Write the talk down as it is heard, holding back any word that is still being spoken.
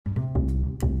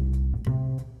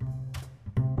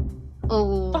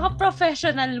Oo.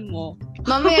 Paka-professional mo.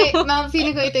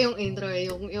 Feeling ko ito yung intro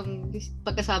yung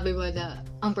pagkasabi mo na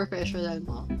ang professional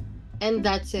mo. And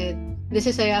that's it. This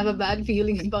is I have a bad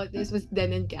feeling about this with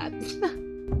Den and Kat.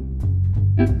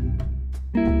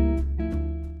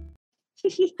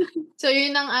 So,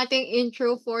 yun ang ating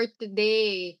intro for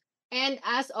today. And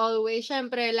as always,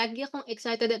 syempre, lagi akong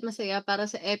excited at masaya para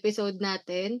sa episode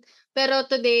natin. Pero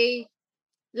today,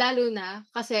 lalo na,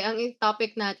 kasi ang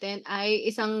topic natin ay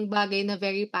isang bagay na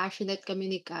very passionate kami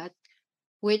ni Kat,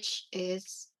 which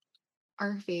is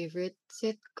our favorite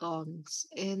sitcoms.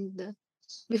 And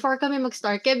before kami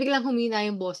mag-start, kaya biglang humina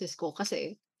yung boses ko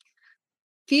kasi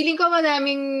feeling ko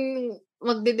madaming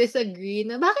magdi-disagree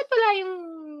na bakit pala yung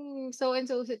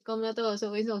so-and-so sitcom na to,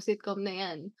 so-and-so sitcom na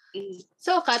yan.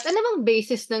 So, Kat, ano bang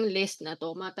basis ng list na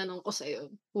to? Matanong ko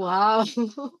sa'yo. Wow!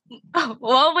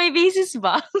 Wow, may basis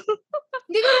ba?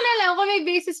 Hindi ko rin alam kung may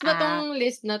basis ba tong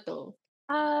list na to.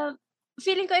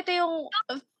 Feeling ko ito yung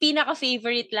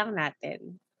pinaka-favorite lang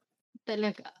natin.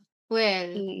 Talaga? Well,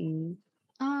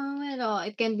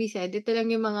 it can be said. Ito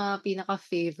lang yung mga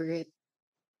pinaka-favorite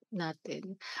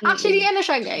natin. Actually, ano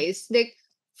siya, guys? Like,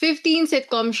 15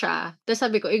 sitcom siya. Tapos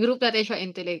sabi ko, i-group natin siya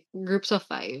into like groups of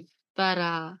 5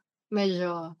 para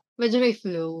medyo may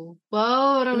flow.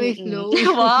 Wow, parang may flow.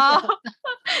 Wow!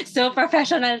 So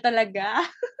professional talaga.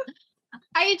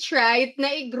 I tried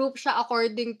na i-group siya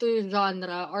according to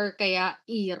genre or kaya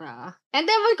era. And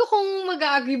ewan ko kung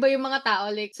mag-agree ba yung mga tao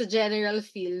like sa general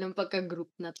feel ng pagka-group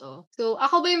na to. So,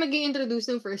 ako ba yung mag-i-introduce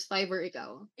ng first 5 or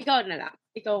ikaw? Ikaw na lang.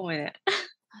 Ikaw muna.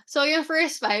 So, yung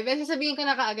first 5, sasabihin ko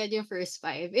na kaagad yung first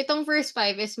 5. Itong first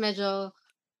 5 is medyo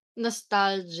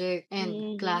nostalgic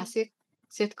and classic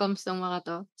sitcoms ng mga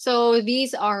to. So,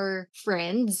 these are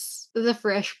Friends, The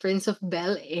Fresh Prince of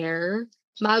Bel-Air,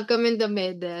 Malcolm in the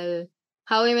Middle,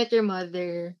 How I Met Your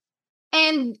Mother.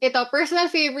 And ito,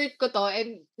 personal favorite ko to.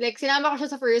 And like, sinama ko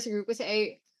siya sa first group kasi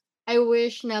I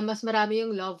wish na mas marami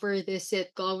yung love for this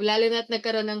sitcom. Lalo na't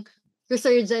nagkaroon ng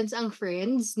resurgence ang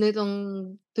Friends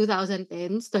nitong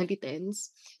 2010s,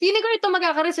 2010s. Feeling ko ito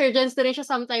magkaka-resurgence na rin siya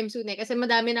sometime soon kasi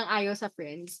madami nang ayaw sa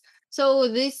Friends.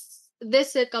 So, this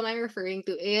sitcom I'm referring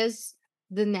to is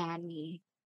The Nanny.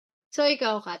 So,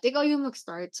 ikaw, Kat, ikaw yung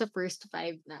mag-start sa first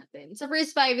 5 natin. Sa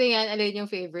first 5 na yan, alin yung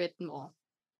favorite mo?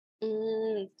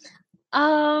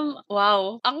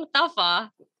 Wow. Ang tough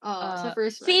sa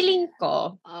first 5.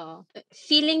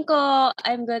 Feeling ko,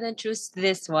 I'm gonna choose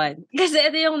this one. Kasi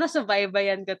ito yung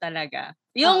nasubaybayan ko talaga.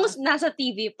 Yung nasa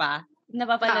TV pa,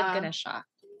 napapanood ko na siya.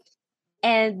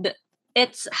 And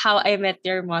it's How I Met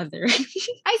Your Mother.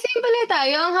 Ay, same pala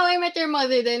tayo. Ang How I Met Your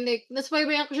Mother din, like,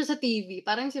 nasubaybayan ko siya sa TV.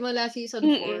 Parang simula season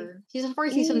 4. Season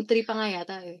 4, season 3 pa nga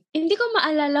yata eh. Hindi ko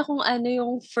maalala kung ano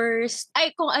yung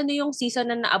kung ano yung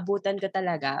season na naabutan ko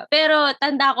talaga. Pero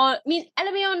tanda ko,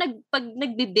 alam mo yung pag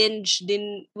nagbe-binge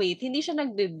din, hindi siya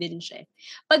nagbe-binge eh.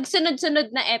 Pag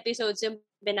sunod-sunod na episodes yung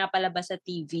pinapalabas sa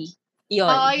TV, yun,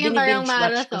 yung parang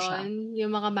marathon.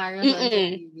 Yung mga marathon sa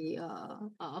TV.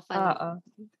 Fun.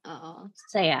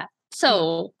 Saya.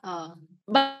 So,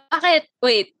 bakit,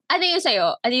 ano yung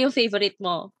sa'yo? Ano yung favorite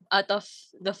mo out of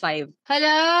the 5?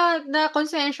 Hala,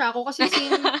 na-konsensya ako kasi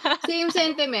same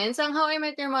sentiments. Ang How I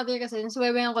Met Your Mother kasi,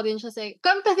 nasubaybayan ko din siya sa,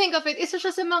 come to think of it, isa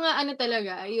siya sa mga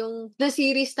talaga, yung the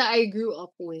series na I grew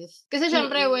up with. Kasi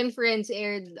syempre, when Friends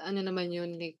aired, naman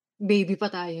yun, like, baby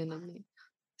pa tayo nun eh.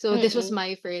 So, this was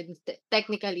my friend,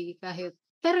 technically, kahit,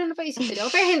 pero napaisip ko.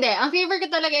 Pero hindi, ang favorite ko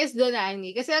talaga is The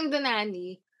Nanny. Kasi ang The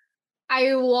Nanny,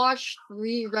 I watched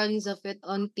reruns of it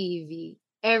on TV.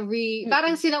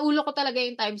 Parang sinaulo ko talaga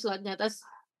yung time slot niya. Tapos,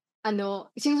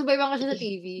 sinusubayban ko siya sa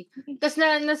TV. Tapos,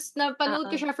 napanood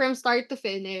ko siya from start to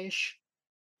finish.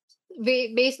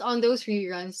 Based on those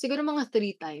reruns. Siguro mga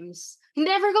 3 times.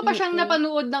 Never ko pa siyang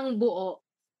napanood ng buo.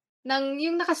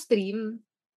 Yung naka-stream.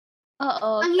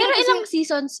 Oo. Pero ilang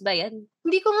seasons ba yan?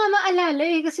 Hindi ko nga maalala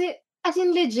eh. Kasi, as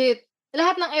in legit,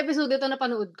 lahat ng episode ito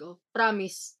napanood ko.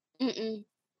 Promise.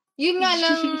 Yun nga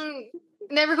lang,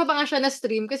 never ko pa nga siya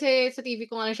na-stream kasi sa TV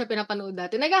ko nga lang siya pinapanood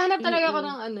dati. Naghahanap talaga ako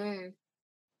ng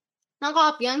ng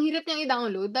copy. Ang hirap niyang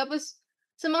i-download. Tapos,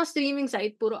 sa mga streaming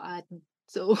site, puro ad.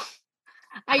 So,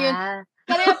 ayun.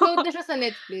 Sana i-upload na siya sa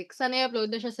Netflix. Sana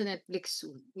i-upload na siya sa Netflix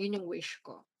soon. Yun yung wish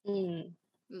ko.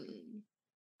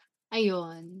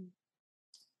 Ayun.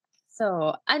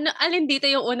 So, alin dito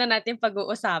yung una natin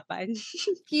pag-uusapan?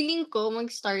 Feeling ko,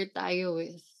 mag-start tayo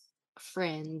with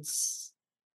Friends.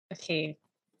 Okay.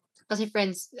 Kasi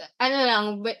Friends,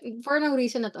 for no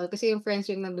reason at all, kasi yung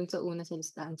Friends yung nandun sa una sa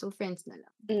listahan. So, Friends na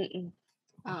lang.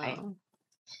 Okay.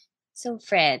 So,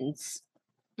 Friends.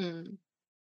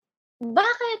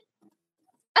 Bakit?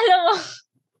 Alam mo,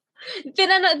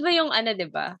 pinanood mo yung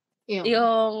diba?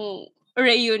 yung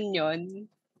reunion.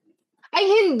 Ay,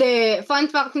 hindi.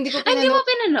 Fun fact, hindi ko Ay, hindi mo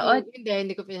pinanood. pinanood?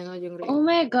 Hindi ko pinanood yung Oh reunion.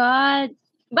 my God.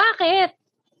 Bakit?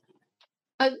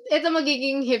 Ito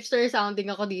magiging hipster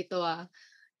sounding ako dito,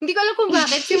 Hindi ko alam kung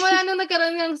bakit. Simula nung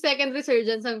nagkaroon ng second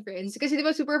resurgence ng Friends, kasi di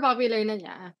ba super popular na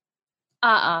niya.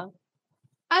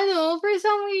 For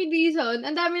some weird reason,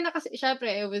 ang dami na kasi,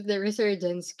 syempre, with the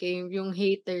resurgence came yung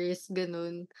haters,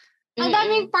 ganun. Ang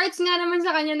daming parts nga naman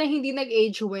sa kanya na hindi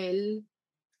nag-age well.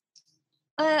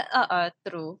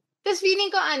 True. Tapos feeling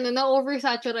ko,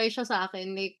 na-oversaturate siya sa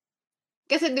akin. Like,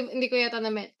 kasi hindi ko yata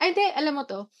naman, hindi, alam mo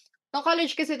to, nung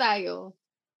college kasi tayo,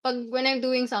 when I'm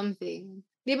doing something,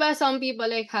 di ba some people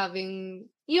like having,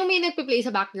 yung may nagpe-play sa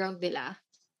background nila.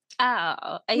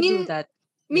 Oo. I do that.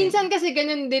 Minsan kasi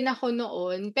ganun din ako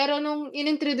noon, pero nung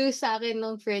inintroduce sa akin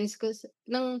ng friends ko,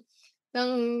 ng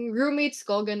roommates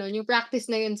ko, ganun, yung practice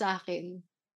na yun sa akin.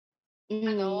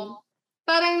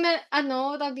 Parang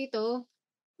tawag dito,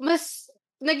 mas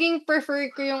naging prefer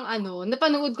ko yung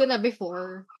napanood ko na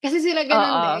before. Kasi sila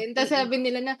ganun din. Tapos sabi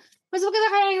nila na, mas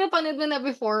maganda kaya yung napanood mo na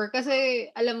before kasi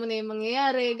alam mo na yung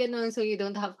mangyayari, ganun, so you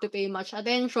don't have to pay much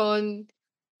attention.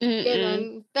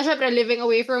 Ganun. Tapos syempre, living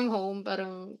away from home,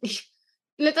 parang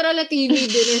literal na TV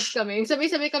dinners kami.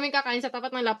 Sabay-sabay kami kakain sa tapat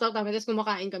ng laptop namin, tapos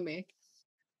kumakain kami.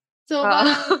 So,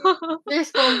 parang there's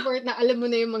comfort na alam mo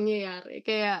na yung mangyayari.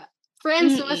 Kaya,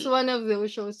 Friends was one of those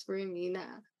shows for me na,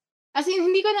 as in,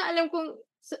 hindi ko na alam kung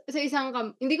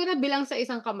hindi ko na bilang sa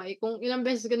isang kamay kung ilang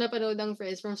beses ko napanood ang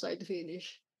Friends from start to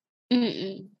finish.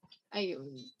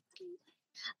 Ayun.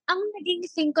 Ang naging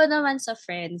thing ko naman sa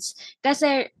Friends,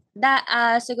 kasi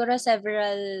siguro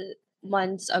several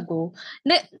months ago,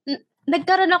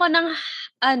 nagkaroon ako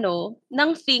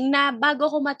ng thing na bago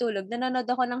ako matulog, nanonood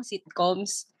ako ng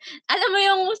sitcoms. Alam mo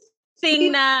yung thing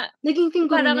na naging thing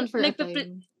ko rin parang yan for a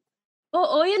time.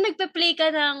 Oo, yung nagpe-play ka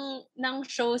ng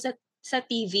show sa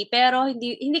TV, pero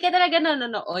hindi ka talaga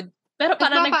nanonood. Pero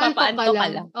parang nagpapaantok ka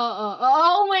lang. Oo.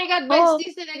 Oh my God,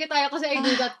 besties talaga tayo kasi I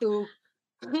do that too.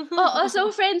 Oo,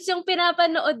 so Friends yung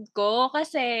pinapanood ko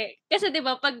kasi 'di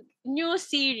ba pag new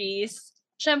series,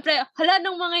 syempre hala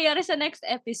nung mangyayari sa next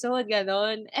episode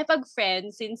ganon. Pag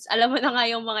Friends, since alam mo na nga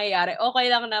yung mangyayari, okay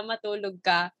lang na matulog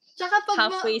ka Tsaka pag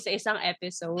halfway sa isang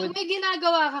episode. Pag may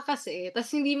ginagawa ka kasi,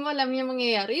 tas hindi mo alam yung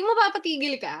mangyayari, yung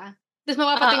mapapatigil ka, tas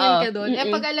mapapatingin ka dun.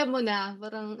 Pag alam mo na,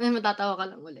 parang matatawa ka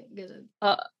lang ulit, gano'n.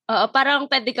 Oo, parang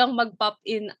pwede kang mag-pop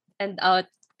in and out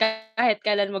kahit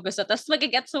kailan mo gusto. Tas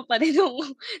magigets mo pa din yung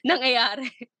nangyayari.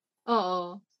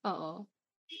 Oo.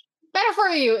 Pero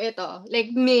for you, ito,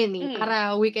 like mini,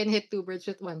 para we can hit two birds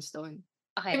with one stone.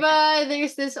 Okay. Diba,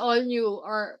 there's this all new,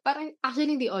 or parang,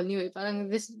 actually hindi all new,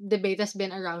 parang this debate has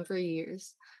been around for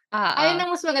years. Ayun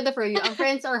ang mas maganda for you, ang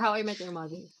Friends or How I Met Your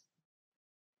Mother?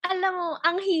 Alam mo,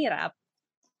 ang hirap.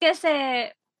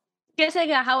 Kasi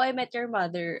nga, How I Met Your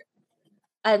Mother,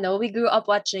 we grew up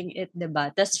watching it,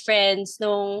 diba? Tas Friends,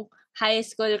 nung high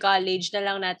school, college na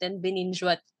lang natin bininge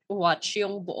watch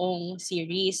yung buong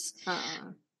series.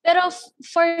 Pero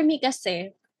for me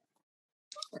kasi,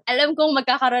 alam kong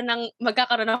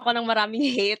magkakaroon ako ng maraming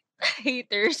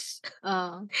haters.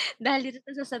 Dahil dito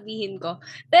sa sasabihin ko.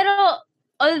 Pero,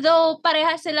 although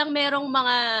parehas silang merong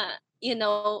mga,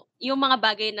 yung mga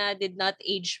bagay na did not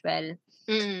age well,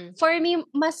 for me,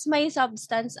 mas may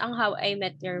substance ang How I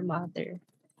Met Your Mother.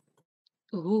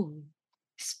 Ooh.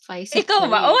 Spicy Ikaw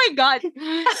take. ba? Oh my God!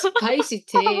 Spicy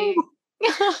take.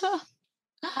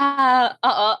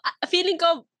 Oo. Feeling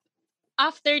ko,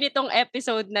 after nitong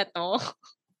episode na to,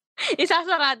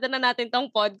 isasarado na natin tong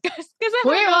podcast. Kasi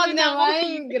wag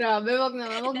naman. Grabe, wag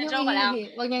naman.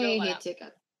 Wag niyong i-hate si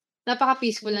Kat.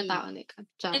 Napaka-peaceful na tao ni Kat.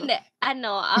 Hindi.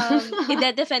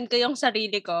 I-defend ko yung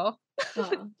sarili ko.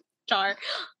 Char.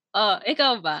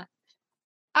 Ikaw ba?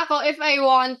 Ako, if I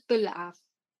want to laugh,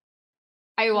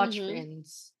 I watch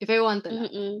Friends. If I want to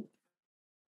laugh.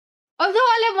 Although,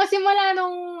 alam mo, simula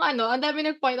nung, ang dami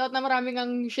nag-point out na maraming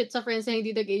ang shit sa Friends na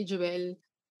hindi nag-age well.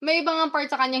 May ibang part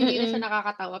sa kanya hindi na siya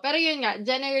nakakatawa. Pero yun nga,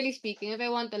 generally speaking, if I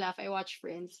want to laugh, I watch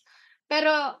Friends. Pero,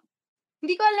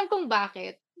 hindi ko alam kung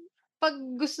bakit. Pag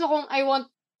gusto kong,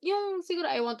 siguro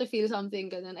I want to feel something,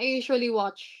 ganun. I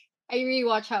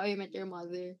rewatch How I Met Your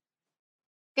Mother.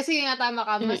 Kasi nga, tama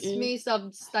ka, mas may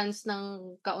substance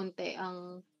ng kaunti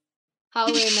ang How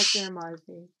I Met Your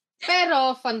Mother.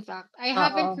 Pero, fun fact, I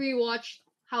haven't rewatched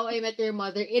How I Met Your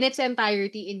Mother in its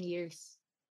entirety in years.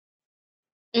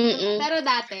 Pero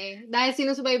dati, dahil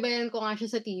sinusubaybayan ko nga siya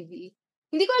sa TV,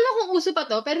 hindi ko alam kung uso pa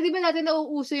to, pero di ba natin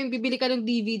nauuso yung bibili ka ng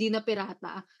DVD na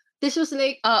pirata? This was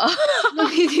like, nung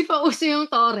hindi pa uso yung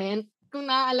torrent, kung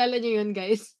naaalala nyo yun,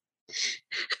 guys.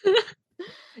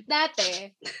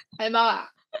 Dati, halimbawa,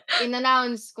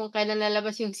 in-announce kung kailan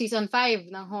lalabas yung season 5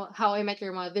 ng How I Met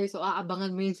Your Mother. So,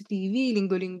 aabangan mo yun sa TV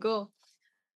linggo-linggo.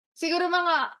 Siguro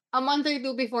mga a month or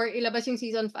 2 before ilabas yung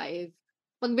season 5,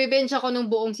 magbe-binge ako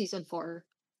nung buong season 4.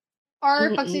 Or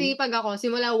 'pag Mm. sinipag ako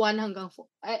simula 1 hanggang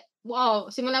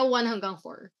simula 1 hanggang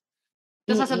 4.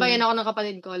 Tas sasabayan Mm. ako ng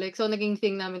kapatid ko, like so naging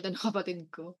thing namin 'to ng kapatid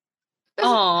ko. Tas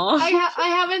Aw. I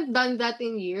haven't done that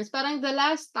in years. Parang the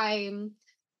last time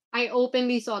I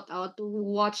openly sought out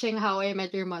watching How I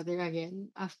Met Your Mother again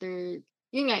after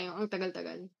yun nga, yung ang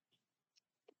tagal-tagal.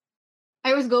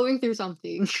 I was going through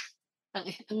something.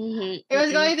 Tangina. Mhm, I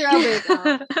was mm. going through a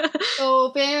breakup.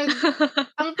 So,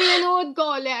 ang pinanood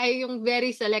ko ulit ay yung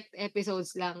very select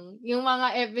episodes lang. Yung mga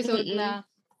episode Mm. na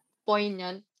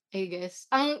poignant, I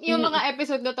guess. Yung Mm. mga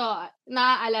episode na 'to,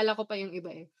 naaalala ko pa yung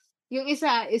iba, eh. Yung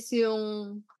isa is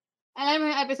yung alam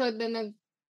mo yung episode na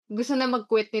gusto na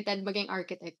mag-quit ni Ted maging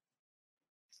architect?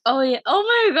 Oh, yeah. Oh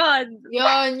my God!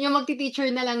 Yun, yung magti-teacher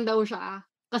na lang daw siya.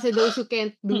 Kasi those who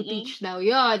can't do Mm. teach daw,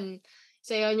 yun.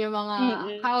 So, yun yung mga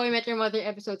Mm. How I Met Your Mother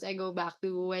episodes I go back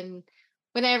to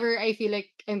whenever I feel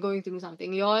like I'm going through something.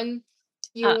 Yun,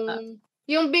 Oo.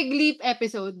 yung Big Leap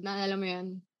episode, naalala mo yun?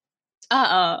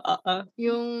 Oo, oo.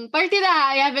 Yung partida,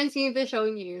 I haven't seen the show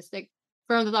in years, like,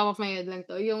 from the top of my head lang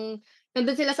 'to. Yung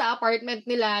nandun sila sa apartment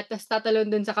nila tas tatalon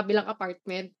dun sa kabilang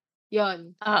apartment,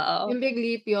 yun. Oo. Yung Big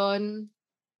Leap yun,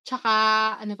 tsaka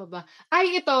ano pa ba?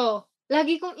 Ay ito,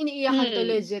 lagi kong iniiyakan 'to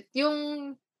Hmm. legit, yung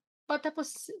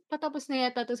patapos patapos na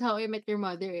yata 'to sa How I Met Your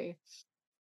Mother, eh.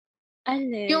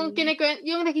 Alin?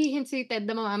 Yung naghi-hint si Ted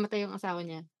na mamamatay yung asawa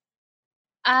niya.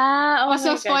 Oh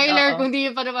So my God, spoiler oo. kung di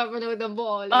niyo pa napapanood ang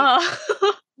buo, like, Oo.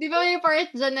 'di ba may part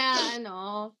diyan na ano,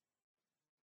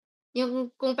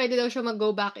 yung kung puwede daw siya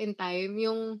mag-go back in time,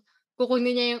 yung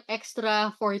kukunin niya yung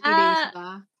extra 40 days Ah, ba,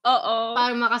 oo.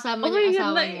 para makasama Oh niya my yung God,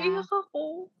 asawa niya. naiiyak ako.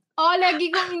 Oo, lagi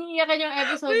kong iniiyakan yung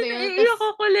episode Uy, na yun naiiyak tas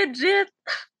ako legit.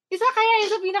 isa kaya yun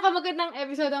sa pinakamagandang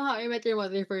episode ng How I Met Your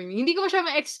Mother for me. Hindi ko pa siya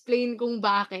ma-explain kung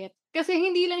bakit. Kasi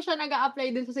hindi lang siya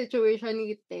nag-a-apply dun sa situation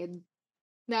ni Ted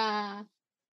na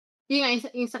yun nga,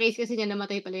 yung sa case kasi niya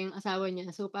namatay pala yung asawa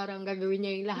niya. So, parang gagawin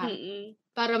niya yung lahat Mm.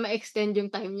 para ma-extend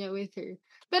yung time niya with her.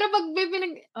 Pero 'pag may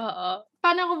Oo.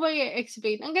 paano ko ba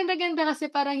i-explain? Ang ganda-ganda kasi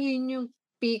parang yun yung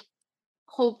peak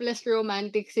hopeless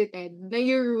romantic si Ted na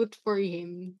you-root for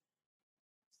him.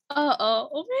 Oo.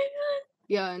 Oh my God,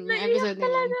 Yun, yung naiyak episode na yun.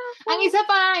 talaga ako. Ang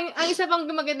isa pang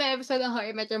magandang episode ng How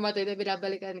I Met Your Mother na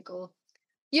binabalikan ko,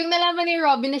 yung nalaman ni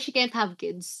Robin na she can't have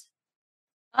kids.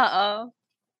 Oo.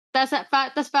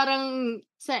 Tas parang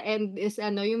sa end is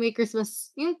ano, yung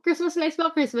Christmas lights ba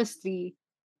o Christmas tree?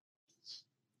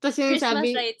 Tas yung Christmas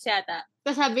sabi lights yata.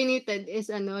 tas sabi ni Ted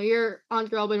is ano, "Your Aunt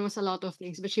Robin was a lot of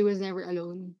things, but she was never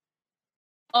alone."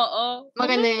 Oo. Oh my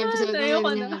God, ayoko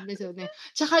Maganda na. yung episode na yun.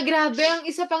 Tsaka grabe ang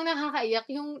isa pang nakakaiyak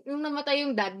yung namatay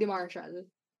yung dad ni Marshall.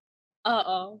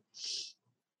 Oo.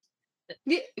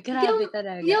 Di di ako Grabe di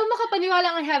talaga. ako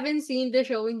makapaniwalang I haven't seen the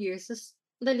show in years tas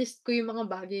na-list ko yung mga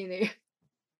bagay na yun.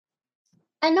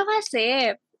 Ano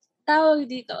kasi, tawag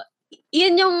dito,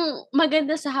 yun yung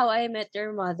maganda sa How I Met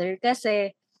Your Mother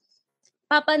kasi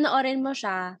papanoorin mo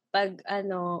siya 'pag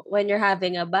ano, when you're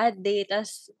having a bad day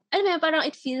ta's alam mo yun, parang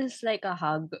it feels like a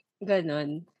hug,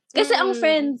 gano'n. Kasi ang Mm.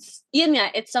 Friends, yun nga,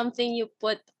 it's something you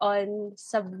put on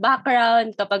sa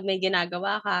background kapag may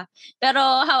ginagawa ka. Pero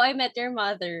How I Met Your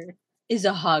Mother is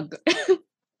a hug.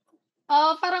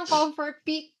 Parang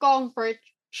peak comfort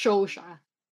show siya.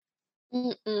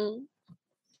 Mm.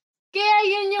 Kaya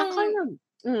yun yung Ako nam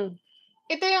hmm,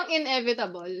 ito yung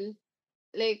inevitable,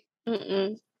 like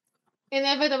mm.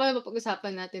 inevitable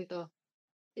mapag-usapan natin 'to.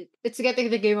 It's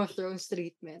getting the Game of Thrones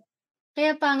treatment.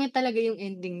 Kaya pangit talaga yung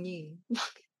ending niya, eh.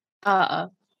 Oo.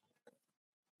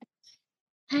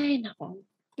 Ay naku.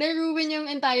 Na-ruin yung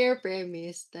entire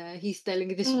premise na he's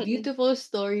telling this Mm. beautiful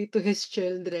story to his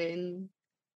children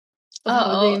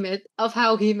Oo. of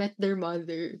how he met their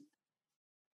mother.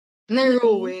 Mm.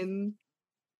 Na-ruin.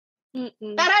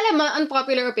 Mm. Pero alam mo,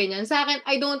 unpopular opinion, sa'kin,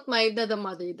 I don't mind that the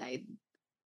mother died.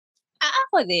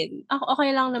 Ako din. Ako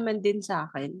okey lang naman din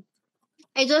sa'kin.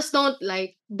 I just don't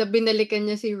like the binalikan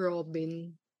niya si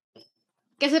Robin.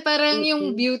 Kasi parang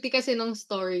yung Mm. beauty kasi nung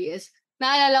story is,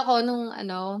 naalala ko nung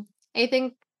ano, I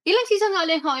think, ilang season nga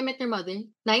ulit How I Met Your Mother?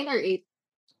 9 or 8?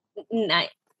 Nine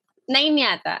 9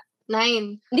 yata.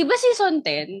 9. 'Di ba season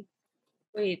 10?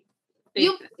 Wait, wait.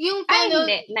 Yung Ay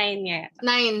hindi, 9 nga yata.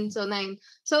 9, so 9.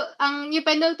 So, yung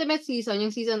penultimate season,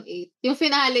 yung season 8, yung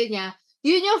finale niya,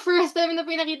 yun yung first time na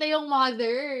pinakita yung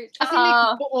mother. Kasi like,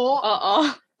 Oo. buo. Oo.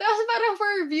 Tapos parang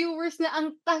for viewers na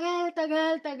ang tagal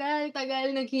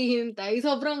naghihintay.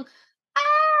 Sobrang,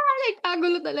 like,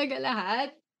 kagulo talaga lahat.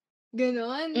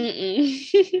 Ganon. Mm.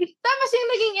 Tapos yung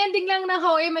naging ending lang ng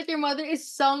How I Met Your Mother is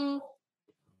some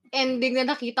ending na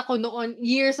nakita ko noon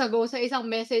years ago sa isang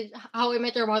How I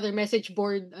Met Your Mother message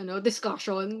board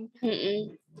discussion.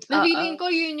 Mm. Na feeling Oo. ko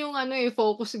yun yung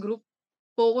focus group.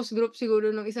 Focus group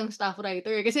siguro ng isang staff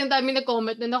writer. Kasi ang dami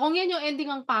nag-comment na kung yan yung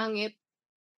ending ang pangit,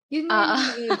 yun nga Oo. yung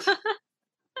ending.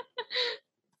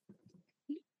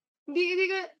 Hindi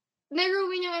ko,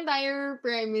 na-ruin yung entire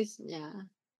premise niya.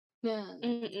 Na,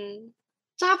 Mm.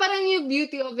 tsaka parang yung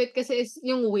beauty of it kasi is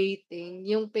yung waiting,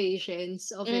 yung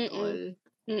patience of it Mm. all.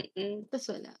 Mm. Tapos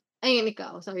wala. Ayun,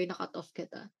 ikaw. Sorry, na-cut off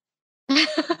kita.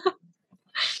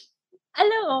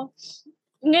 Alam mo,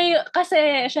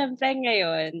 kasi syempre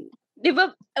ngayon, 'di ba,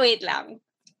 wait lang.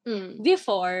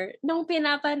 Before, nung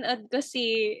pinapanood ko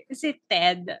si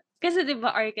Ted, kasi 'di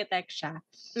ba architect siya.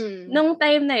 Nung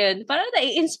time na yun, parang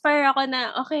nai-inspire ako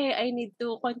na, okay, I need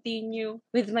to continue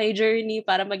with my journey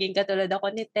para maging katulad ako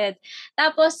ni Ted.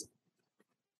 Tapos,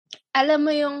 alam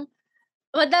mo yung,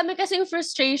 madami kasing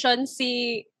frustration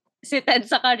si Ted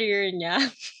sa career niya.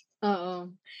 Oo.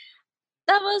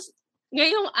 Tapos,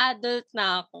 ngayong adult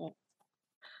na ako,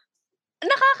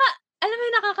 alam mo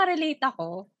yung nakaka-relate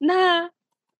ako na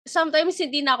sometimes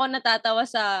hindi na ako natatawa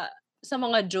sa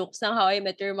mga jokes ng How I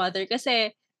Met Your Mother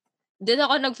kasi doon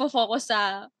ako nagfo-focus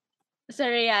sa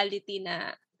reality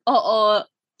na, oo,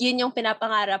 yun yung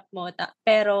pinapangarap mo,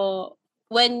 pero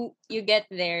when you get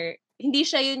there, hindi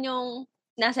siya yun yung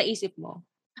nasa isip mo.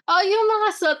 Oh, yung mga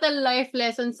subtle life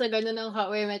lessons sa gano'n ng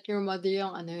How I Met Your Mother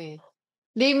yung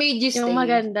they made you stay. Yung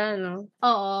maganda, no?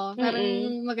 Oo, parang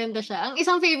maganda siya. Ang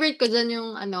isang favorite ko dyan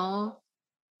yung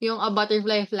yung A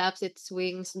Butterfly Flaps Its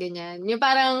Wings, ganyan. Yung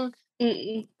parang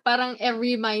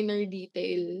every minor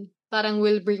detail parang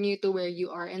will bring you to where you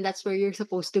are and that's where you're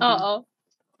supposed to be. Oo.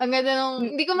 Ang ganda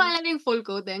hindi ko maalala yung full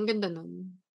quote ang ganda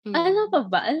nun. Ano pa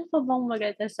bang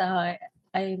maganda sa How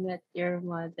I Met Your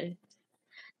Mother?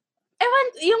 Ewan,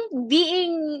 yung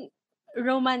being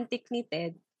romantic ni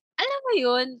Ted, alam mo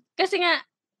yun? Kasi nga,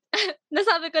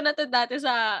 nasabi ko na to dati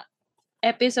sa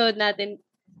episode natin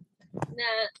na,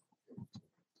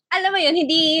 alam mo yun,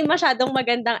 hindi masyadong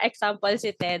magandang example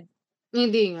si Ted.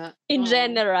 Hindi nga. In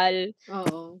general.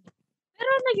 Oo.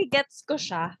 Pero nagigets ko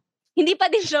siya. Hindi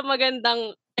pa din siya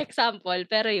magandang example,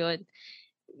 pero yun,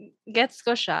 gets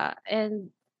ko siya. And,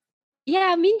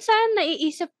 yeah, minsan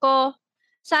naiisip ko,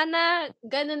 sana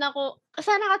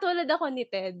katulad ako ni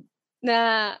Ted,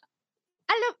 na,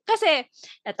 kasi,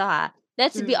 eto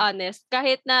let's be honest,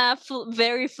 kahit na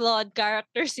very flawed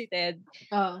character si Ted,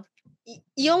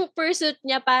 yung pursuit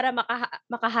niya para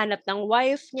makahanap ng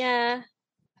wife niya,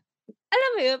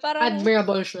 alam mo yun, parang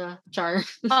admirable siya, Char.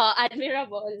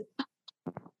 admirable.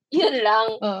 Yun lang.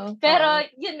 Pero,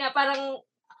 yun nga, parang,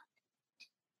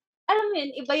 alam mo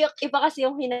yun, iba kasi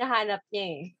yung hinahanap niya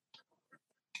eh.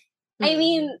 I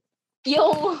mean,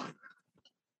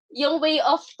 yung way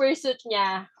of pursuit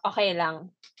niya, okay lang.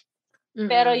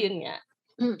 Pero yun nga.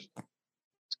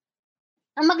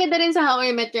 Ang maganda rin sa How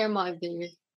I Met Your Mother,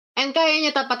 and kaya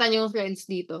niya tapatan yung friends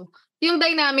dito, yung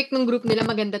dynamic ng group nila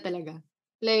maganda talaga.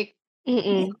 Like,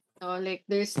 like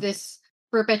there's this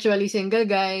perpetually single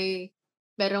guy,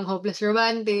 merong hopeless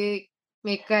romantic,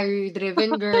 may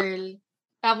career-driven girl,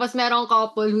 tapos merong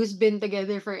couple who's been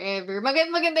together forever.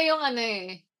 Maganda yung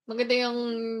maganda yung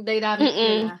dynamic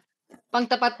nila.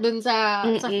 Pangtapat dun sa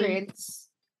friends.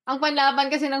 Ang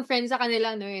panlaban kasi ng friends sa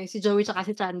kanila si Joey tsaka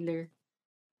si Chandler.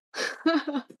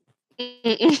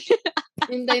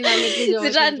 Yung dynamic ni Joey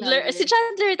si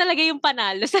Chandler talaga yung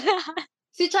panalo sa lahat.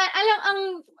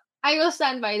 I will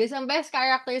stand by this. Ang best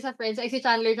character sa Friends ay si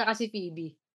Chandler tsaka si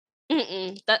Phoebe.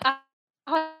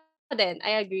 Ako din,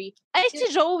 I agree. Ay,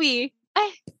 si Joey. Ay.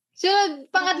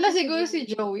 Pangatlo siguro si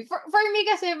Joey. For me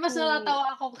kasi, mas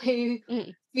natatawa ako kay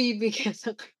Phoebe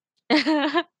kesa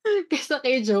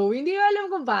kay Joey. Hindi ko alam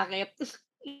kung bakit.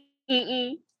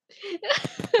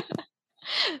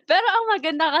 Pero ang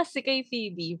maganda kasi kay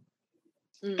Phoebe,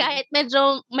 kahit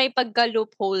medyo may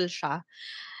pagka-loophole siya,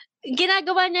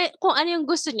 ginagawa niya kung ano yung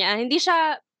gusto niya. Hindi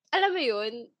siya, alam mo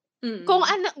yun, kung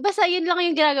ano, basta yun lang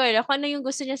yung ginagawa niya. Kung ano yung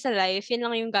gusto niya sa life, yun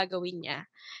lang yung gagawin niya.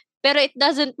 Pero it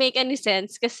doesn't make any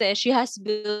sense kasi she has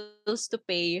bills to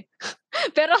pay.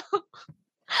 Pero,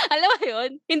 alam mo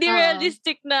yun, hindi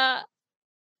realistic na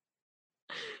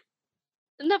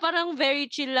parang very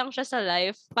chill lang siya sa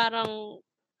life. Parang,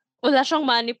 wala siyang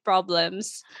money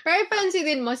problems. Pero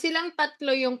pansinin mo, silang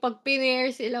tatlo yung pag pinair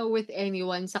sila with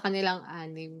anyone sa kanilang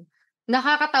anim.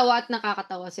 Nakakatawa at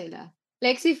nakakatawa sila.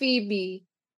 Like si Phoebe,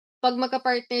 pag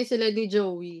magka-partner sila ni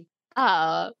Joey.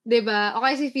 Diba? O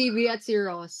kaya si Phoebe at si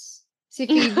Ross. Si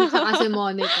Phoebe tsaka si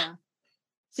Monica.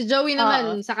 Si Joey Oo.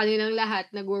 naman sa kanilang lahat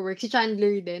nagwo-work, si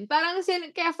Chandler din. Parang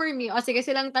kaya for me, sige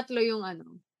silang tatlo yung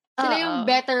sila yung Oo.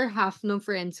 better half ng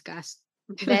Friends cast.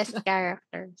 Best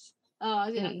characters. Oo,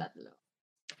 silang Mm. tatlo.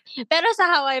 Pero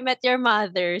sa How I Met Your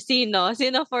Mother, sino?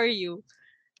 Sino for you?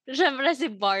 Siyempre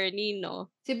si Barney, no?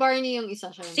 Si Barney yung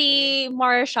isa, syempre. Si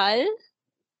Marshall?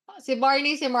 Si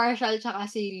Barney, si Marshall, tsaka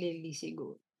si Lily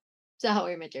siguro. Sa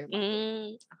How I Met Your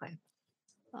Mother. Okay.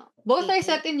 Both are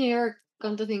set in New York.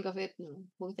 Come to think of it, no?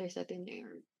 Both are set in New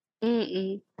York.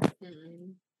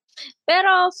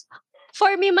 Pero,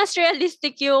 for me, mas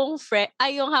realistic yung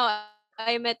yung How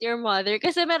I Met Your Mother.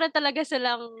 Kasi meron talaga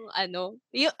silang,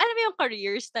 yung, alam mo yung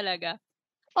careers talaga.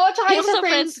 Tsaka Yung sa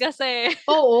Friends kasi.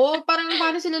 Oo, parang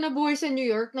paano sila nabuhay sa New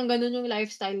York nang ganun yung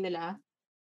lifestyle nila.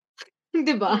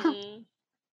 Di ba?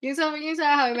 Yung sa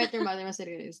How I Met Your Mother, mas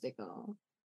realistic,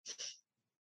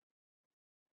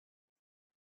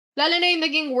 Lalo na yung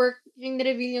naging work, yung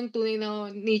reveal yung tunay na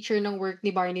nature ng work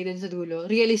ni Barney din sa dulo.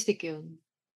 Realistic yun.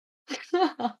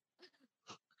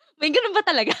 May ganun ba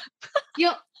talaga?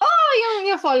 yung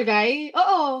Fall Guy.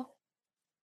 Oo.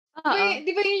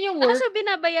 Di ba yun yung work? So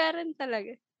binabayaran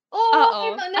talaga?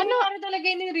 Oo. Nangyayari talaga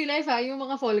yun in real life, yung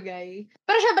mga Fall Guy.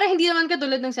 Pero syempre, hindi naman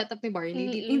katulad ng setup ni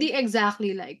Barney. Hindi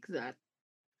exactly like that.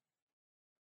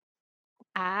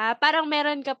 Parang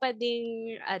meron ka pa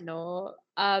ding,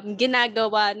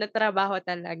 ginagawa na trabaho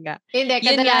talaga. Hindi,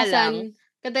 Yun nga lang.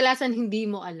 kadalasan hindi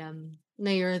mo alam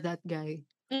na you're that guy.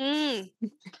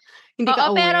 Hindi Oo, ka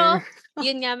aware. pero,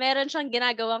 yun nga, meron siyang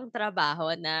ginagawang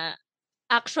trabaho na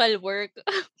actual work.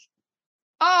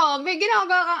 May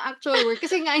ginagawa kang actual work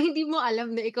kasi nga hindi mo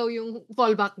alam na ikaw yung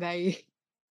fallback guy.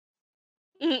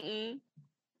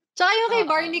 Tsaka yung kay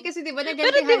Barney kasi diba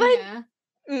nagantihan niya?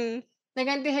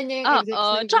 Nagantihan niya yung execs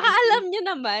ng Tsaka DC. alam niya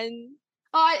naman.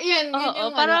 Yun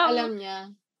yung parang, alam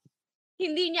niya.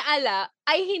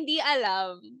 Hindi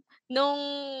alam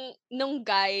nung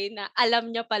guy na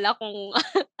alam niya pala kung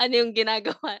ano yung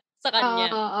ginagawa sa kanya.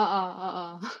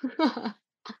 Oo.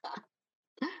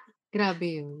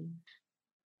 Grabe yun.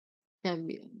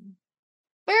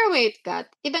 Pero wait, Kat.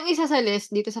 Itang isa sa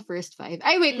list dito sa first 5.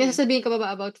 Ay, wait. May sasabihin ka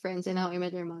ba about Friends and How I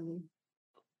Met Your Mother?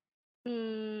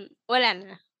 Wala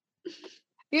na.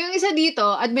 Yung isa dito,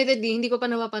 admittedly, hindi ko pa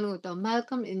napapanood to.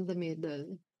 Malcolm in the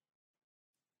Middle.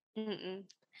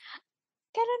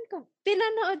 Kailan ko?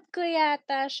 Pinanood ko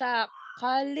yata siya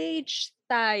college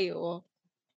tayo.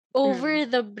 Over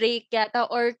the break yata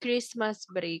or Christmas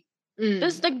break.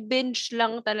 Tapos nag-binge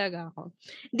lang talaga ako.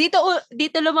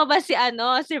 Dito lumabas si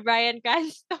Bryan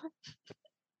Cranston.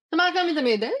 Sa Malcolm in the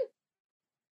Middle?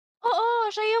 Oo,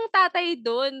 siya yung tatay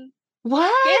doon. What?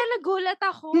 Kaya nagulat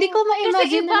ako. Hindi ko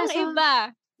ma-imagine kasi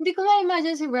ibang-iba. Hindi ko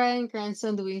ma-imagine si Bryan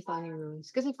Cranston doing funny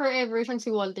roles. Kasi forever siyang si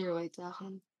Walter White sa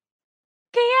akin.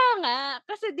 Kaya nga.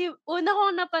 Kasi una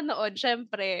kong napanood,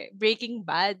 syempre, Breaking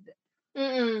Bad.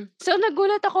 So,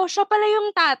 nagulat ako, siya pala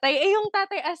yung tatay. Yung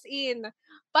tatay as in,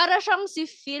 para siyang si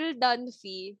Phil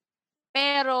Dunphy.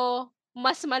 Pero,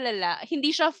 mas malala. Hindi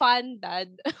siya fun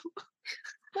dad.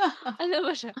 Ano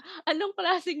ba siya? Anong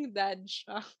klaseng dad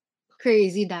siya?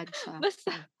 Crazy dad siya.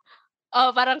 Basta.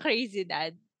 Parang crazy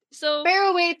dad. So,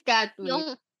 pero wait, Kat,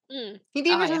 wait.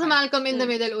 Hindi mo siya sa Malcolm in the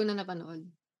Middle una napanood.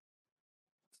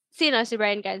 Sino? Si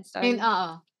Bryan Cranston?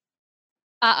 Oo.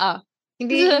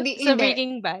 Hindi. Sa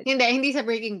Breaking Bad? Hindi sa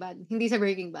Breaking Bad. Hindi sa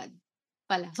Breaking Bad.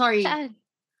 Pala. Sorry. Saan?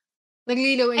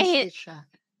 Nag-Lilo and Stitch siya.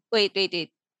 Wait.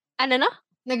 Ano na?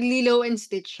 Nag-Lilo and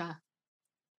Stitch siya.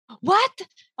 What?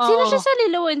 Sino siya sa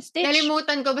Lilo and Stitch?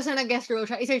 Nalimutan ko, basta nag-guest role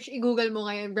siya. I-Google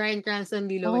mo ngayon, Bryan Cranston,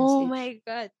 Lilo and Oh Stitch. my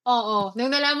God. Oo.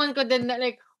 Nung nalaman ko din na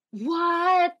like,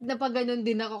 what? Napaganon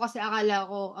din ako kasi akala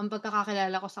ko, ang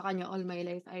pagkakakilala ko sa kanya all my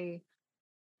life ay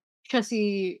siya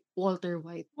si Walter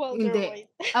White. Hindi.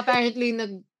 Apparently,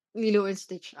 nag-Lilo and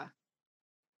Stitch siya.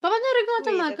 Papanorin ko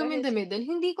ito Malcolm in the Middle.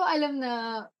 Hindi ko alam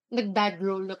na nag-bad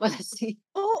role na pala si...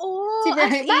 Oo. Si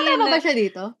Brian. Bata pa ba siya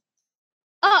dito?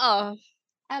 Oo.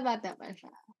 Bata pa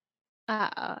siya.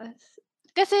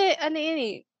 Kasi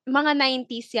mga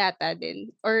 90s yata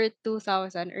din. Or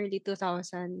 2000, early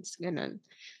 2000s, ganun.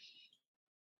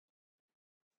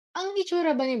 Ang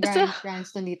itsura ba ni Bryan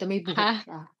Cranston dito? May buhok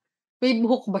siya. May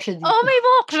buhok ba siya dito? May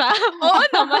buhok siya. Oo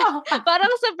naman.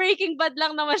 Parang sa Breaking Bad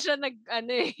lang naman siya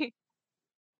nagpakalbo.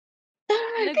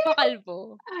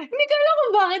 Hindi ko alam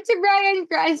kung bakit si Bryan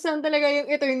Cranston talaga yung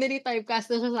eternally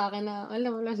typecast na siya sa akin na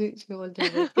alam mo si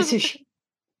Walter White kasi siya.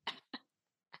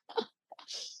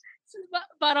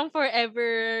 Parang forever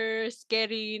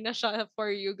scary na siya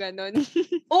for you, ganon.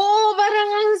 Oo,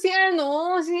 parang si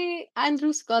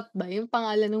Andrew Scott ba yung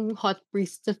pangalan ng hot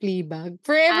priest sa Fleabag?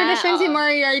 Forever na siyang si Oo.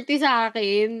 Moriarty sa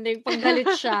akin. Like, pag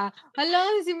galit siya, hala,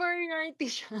 si Moriarty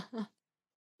siya.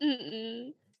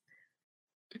 Mm.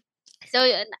 So,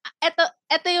 yun.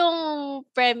 Ito yung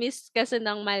premise kasi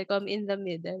ng Malcolm in the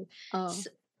Middle. Oh.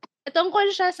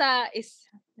 Tungkol siya sa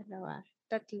dalawa,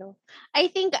 tatlo. I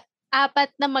think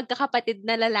 4 na magkakapatid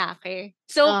na lalaki.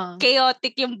 So,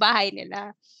 chaotic yung bahay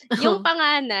nila. Yung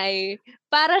panganay,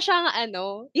 para siyang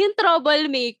yung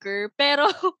troublemaker, pero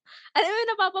alam mo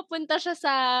napapapunta siya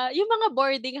sa yung mga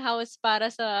boarding house para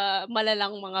sa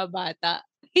malalang mga bata.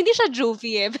 Hindi siya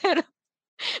juvie pero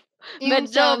Yung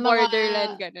sa medyo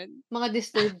borderline ganun. mga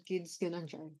disturbed kids, gano'n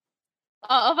siya.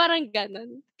 Oo, parang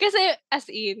ganun. Kasi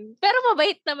as in, pero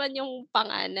mabait naman yung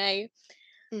panganay.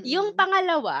 Yung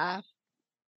pangalawa,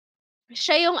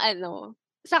 siya yung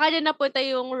sa kanya napunta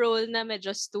yung role na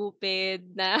medyo stupid,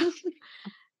 na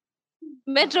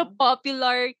medyo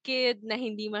popular kid, na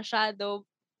hindi masyado,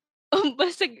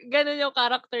 basta ganun yung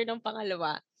character ng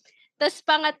pangalawa. Tas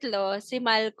pangatlo, si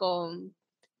Malcolm,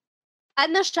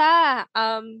 siya,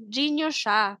 genius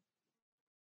siya.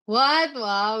 What?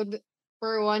 Wow.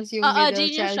 For once, yung Oo, middle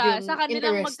genius child siya. yung Sa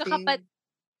kanilang interesting.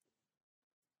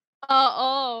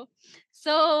 Oo.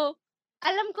 So,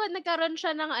 alam ko nagkaroon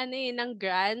siya ng ng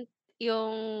grant,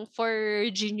 yung for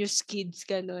genius kids,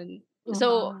 ganun.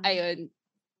 So, Wow. ayun.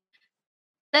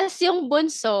 Tas yung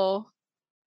bunso,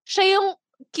 siya yung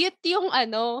cute yung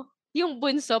yung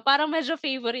bunso, parang medyo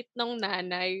favorite ng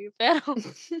nanay.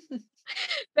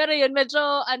 Pero yun, medyo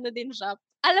din siya.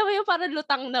 Alam mo yung parang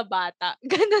lutang na bata.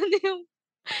 Ganun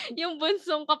yung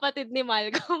bunsong kapatid ni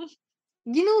Malcolm.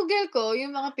 Ginugol ko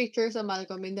yung mga pictures sa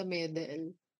Malcolm in the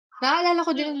Middle. Naalala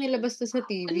ko din ang Mm. nilabas na sa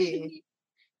TV eh. Ni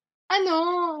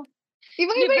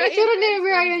Ibang-iba yung Bryan itsura ni Cranston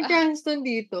Bryan ba? Cranston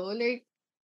dito. Like,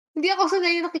 hindi ako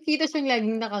sanay nakikita siyang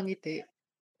laging nakangiti.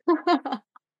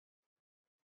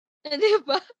 Di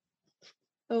ba?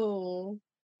 Oo.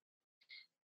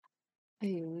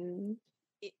 Ayun.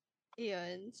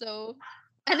 Yun. So,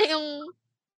 yung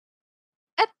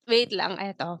wait lang,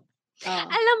 eto. Oh.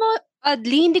 Alam mo,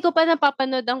 oddly, hindi ko pa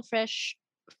napapanood ang Fresh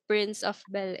Prince of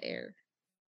Bel-Air.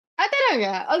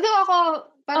 Talaga? Although ako,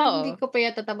 parang hindi Oo. ko pa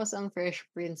yata tapos ang Fresh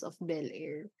Prince of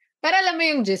Bel-Air. Pero alam mo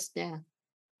yung gist niya?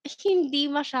 Hindi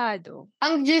masyado.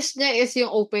 Ang gist niya is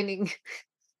yung opening.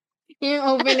 Yung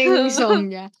opening song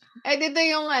niya. Ito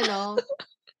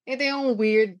yung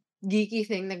weird, geeky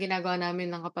thing na ginagawa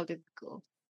namin ng kapatid ko.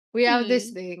 We have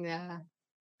this thing na,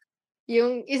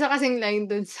 yung isa kasing line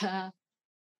dun sa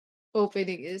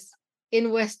opening is,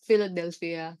 "In West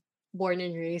Philadelphia, born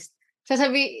and raised."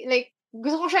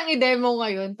 Gusto ko siyang i-demo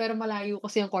ngayon, pero malayo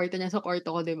kasi yung kwarto niya sa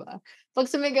kwarto ko, 'di ba? 'Pag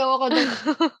sumigaw ako dun,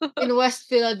 "In West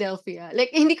Philadelphia,"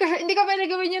 like hindi ko puwede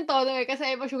gawin yung tono eh, kasi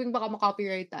I'm assuming baka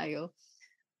ma-copyright tayo.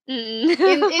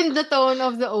 In the tone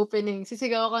of the opening,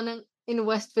 sisigaw ako ng, "In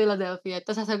West Philadelphia,"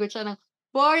 tapos sasagot siya ng,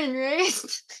 "Born and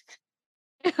raised."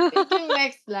 Yung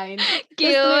next line.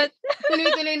 Tapos Cute.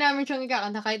 tuloy-tuloy namin siyang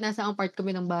ikakanta kahit nasaang part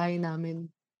kami ng bahay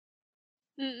namin.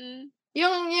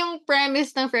 Yung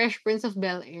premise ng Fresh Prince of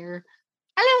Bel-Air,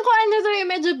 alam ko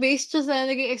medyo based siya sa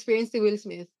naging experience ni Will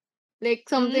Smith. Like,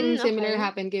 something similar Okay.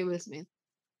 happened kay Will Smith.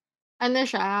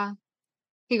 Siya,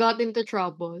 he got into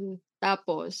trouble.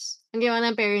 Tapos, ang ginawa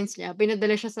ng parents niya,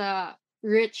 pinadala siya sa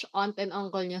rich aunt and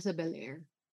uncle niya sa Bel-Air.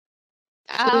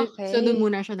 So dun Okay.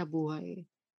 muna siya nabuhay.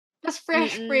 Tas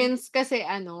Fresh Prince kasi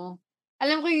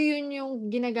alam ko yun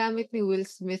yung ginagamit ni Will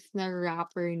Smith na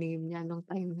rapper name niya nung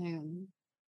time na yun.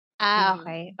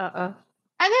 Okay. Oo.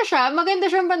 Siya, maganda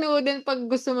siyang panoodin 'pag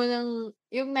gusto mo ng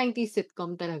yung 90s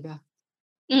sitcom talaga.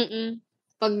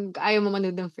 'Pag ayaw mo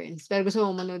manood ng Friends, pero gusto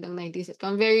mo manood ng 90s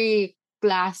sitcom, very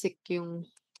classic yung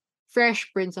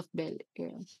Fresh Prince of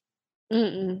Bel-Air.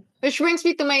 Which brings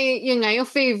me to yun nga, yung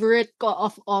favorite ko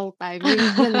of all time,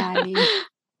 yung The Nanny.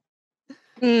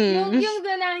 Yung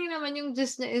The Nanny naman, yung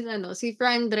gist niya is si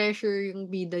Fran Drescher yung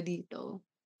bida dito.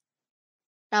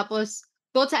 Tapos,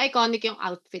 bukod sa iconic yung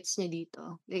outfits niya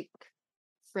dito, like,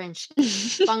 French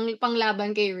kiss,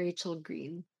 panglaban kay Rachel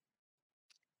Green.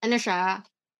 Siya,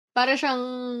 para siyang,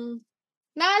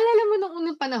 naalala mo nung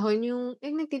unang panahon yung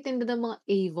nagtitinda ng mga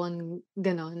Avon,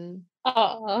 gano'n?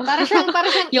 Oo. Para siyang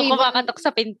Yung Avon. kumakatok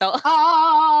sa pinto.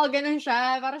 Oo, gano'n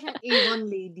siya. Para siyang Avon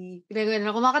lady.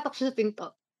 Ginaganon, kumakatok siya sa pinto.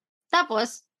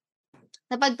 Tapos,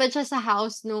 napadpad siya sa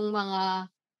house nung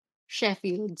mga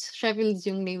Sheffields. Sheffields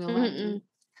yung name ng family.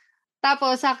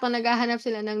 Tapos, sakto naghahanap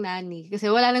sila ng nanny kasi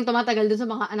wala nang tumatagal dun sa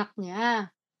mga anak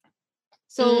niya.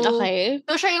 So, Okay.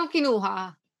 siya yung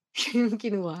kinuha. Siya yung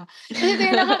kinuha. Kasi ito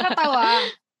yung nakakatawa.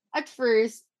 At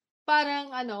first, parang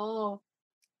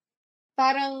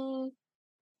parang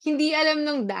hindi alam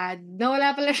ng dad na wala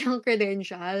pala siyang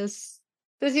credentials.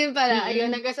 Tapos yun pala, ayun,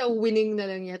 Mm. hanggang sa winning na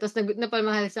lang niya tapos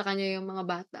napamahal sa kanya yung mga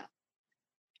bata.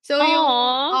 So yung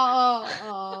Aw. oo,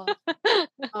 oo.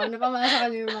 Oo, napamahal sa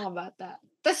kanya yung mga bata.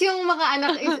 Tapos yung mga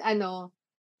anak is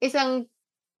isang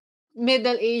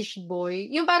middle-aged boy,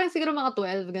 yung parang siguro mga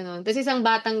 12 gano'n. Tapos isang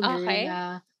batang girl Okey.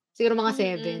 na siguro mga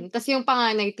 7. Mm. Tapos yung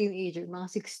panganay teenager, mga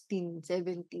 16,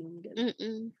 17 gano'n.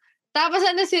 Mm. Tapos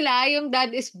sila, yung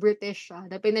dad is British siya,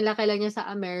 na pinalaki lang niya sa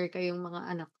Amerika yung mga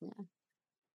anak niya.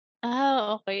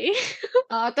 Okey.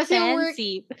 Oo, tapos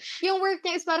Fancy. yung work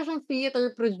niya is parang siyang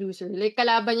theater producer, like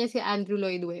kalaban niya si Andrew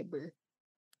Lloyd Webber.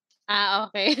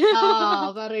 Okey.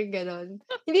 Oo, parang gano'n.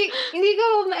 Hindi hindi ko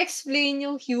ma-explain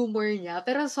yung humor niya,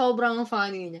 pero sobrang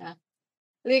funny niya.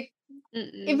 Like,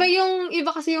 Mm.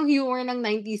 iba kasi yung humor ng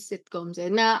 90s sitcoms,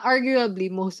 na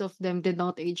arguably most of them did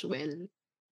not age well.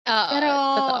 Oo, Pero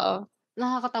totoo.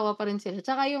 nakakatawa pa rin sila.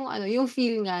 Tsaka yung yung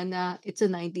feel nga na it's a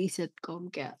 90s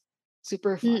sitcom kaya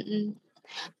super fun. Mm.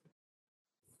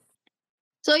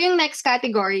 So yung next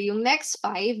category, yung next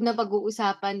 5 na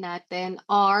pag-uusapan natin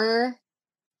are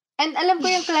and alam ko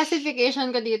yung classification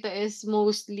ko dito is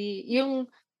mostly yung,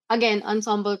 again,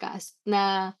 ensemble cast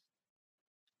na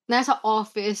nasa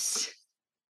office,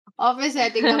 office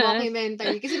setting na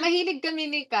mockumentary. Kasi mahilig kami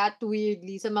ni Kat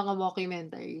weirdly sa mga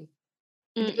mockumentary.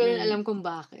 Hindi ko rin alam Mm. kung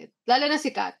bakit. Lalo na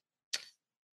si Kat.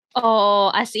 Oo,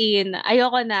 as in,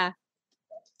 ayoko na.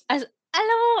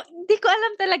 Alam mo, hindi ko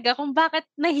alam talaga kung bakit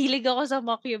nahilig ako sa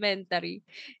mockumentary.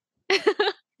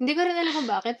 Hindi ko rin alam kung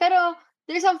bakit. Pero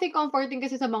there's something comforting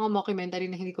kasi sa mga mockumentary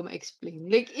na hindi ko ma-explain.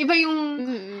 Like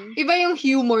Mm. iba yung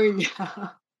humor niya.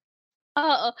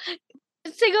 Oo.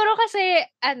 Siguro kasi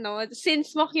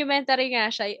since mockumentary nga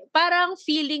siya, parang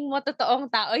feeling mo totoong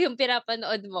tao yung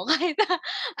pinapanood mo kahit na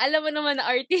alam mo naman na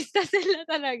artista sila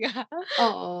talaga.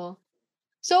 Oo.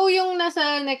 So yung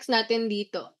nasa next natin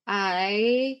dito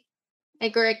ay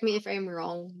correct me if I'm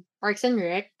wrong, Parks and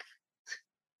Rec,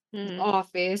 The Mm.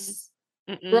 Office,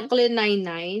 Mm. Brooklyn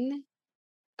Nine-Nine,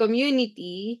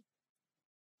 Community,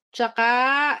 tsaka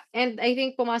and I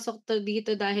think pumasok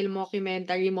dito dahil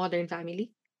mockumentary, Modern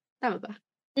Family, tama ba?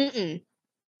 Mm.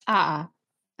 Oo.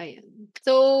 Ayan.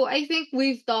 So, I think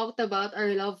we've talked about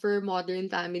our love for Modern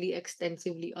Family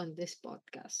extensively on this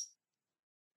podcast.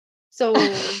 So,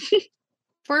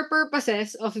 for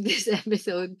purposes of this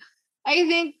episode, I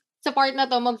think sa part na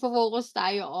 'to magfo-focus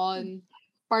tayo on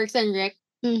Parks and Rec,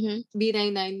 Mhm.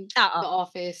 B99, Oo. The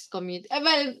Office,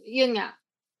 well, yun nga,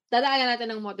 dadaanan natin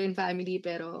ng Modern Family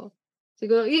pero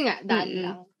siguro yun nga, daan Mm.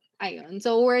 lang. Ayun.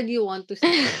 So, where do you want to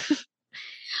start?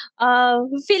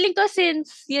 Feeling ko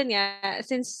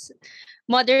since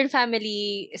Modern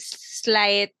Family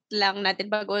slight lang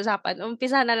natin pag-uusapan,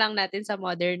 umpisa na lang natin sa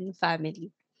Modern Family.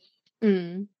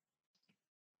 Hmm.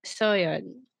 So,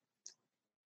 yun.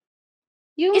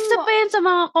 Yung Isa pa yan sa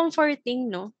mga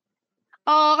comforting 'no?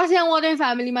 oo, kasi ang Modern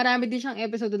Family marami din siyang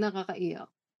episode na nakakaiyak.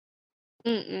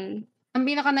 Mm. Ang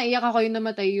pinaka-naiyak ako yung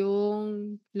namatay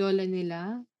yung lola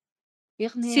nila.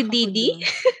 Iyak na Si iyak ako Didi? dun.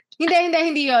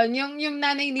 Hindi yun, yung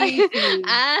nanay Ay, ni Phil.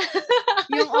 ah,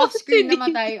 Yung akala ko si off-screen Didi.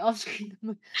 namatay, off-screen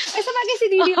ay sabagay si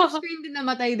Didi off-screen din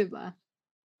namatay, 'di ba?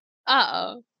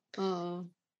 Oo. Oo.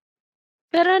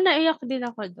 Pero naiyak din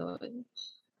ako dun.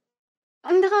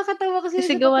 Ang nakakatawa kasi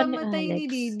Kasi sa gawa ni pagkamatay ni Alex.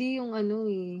 Didi yung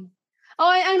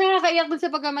oo, ang nakakaiyak dun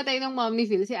sa pagkamatay ng mom ni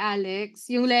Phil si Alex,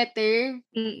 yung letter,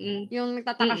 Mm. yung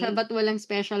nagtataka siya Mm. ba't walang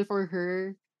special for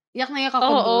her. Iyak na iyak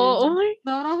ako Oo, dun. uy,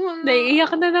 Parang hala.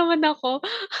 naiiyak na naman ako.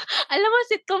 Alam mo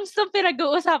sitcoms 'tong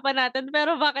pinag-uusapan natin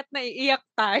pero bakit naiiyak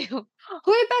tayo?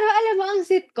 Hoy, pero alam mo ang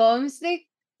sitcoms, like,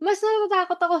 mas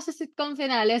natatakot ako sa sitcom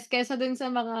finales kaysa dun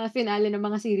sa mga finale ng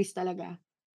mga series talaga.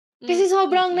 Kasi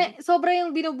Mm. sobra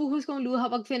yung binubuhos kong luha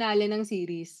 'pag finale ng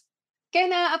series. Kaya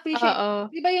naa-appreciate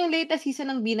Oo. 'di ba yung latest season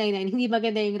ng B99 hindi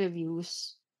maganda yung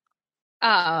reviews.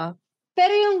 Oo.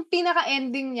 Pero yung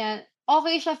pinaka-ending niya,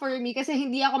 okey siya for me kasi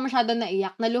hindi ako masyadong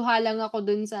naiyak, naluha lang ako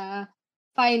dun sa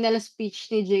final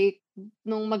speech ni Jake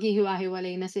nung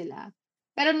maghihiwa-hiwalay na sila.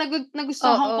 Pero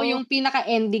nagustuhan ko Oo. yung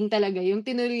pinaka-ending talaga, yung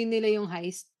tinuloy nila yung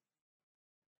heist.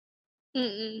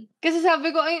 Mm. Kasi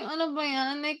sabi ko, "Ay ano ba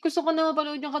 'yan, like gusto ko na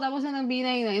mapanood yung katapusan ng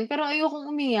B99 pero ayokong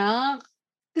umiyak."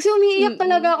 Kasi umiiyak Mm.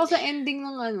 talaga ako sa ending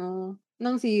ng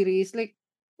ng series. Like,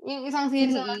 yung isang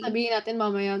series na Mm. sasabihin natin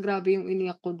mamaya grabe yung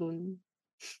iniyak ko dun.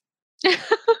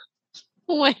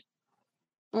 Uy.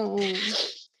 Oo.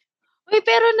 Uy,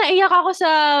 pero naiyak ako sa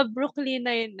Brooklyn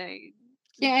Nine-Nine,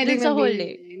 Yung dun ending sa ng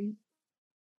huli. B99.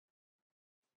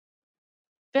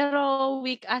 Pero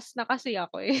weak ass na kasi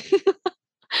ako, eh.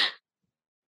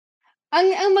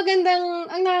 Ang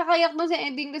magandang ang nakakayak dun sa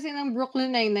ending kasi ng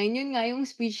Brooklyn Nine-Nine, yun nga yung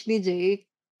speech ni Jake,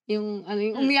 yung ano,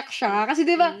 yung umiyak siya. Kasi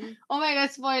 'di ba, Mm. oh my God,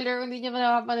 spoiler kung hindi niyo pa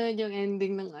napapanood yung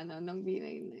ending ng ano, ng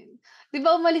B99. 'Di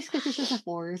ba umalis kasi siya sa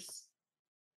force?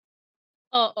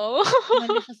 Oo.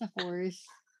 Umalis siya sa force.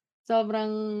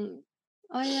 Sobrang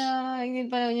yun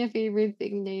pala yung favorite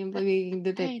thing niya, yung pagiging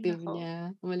Ay detective naku. niya,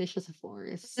 umalis siya sa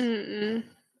force. Mm.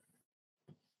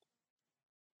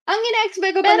 Ang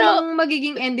ina-expect ko pa Pero namang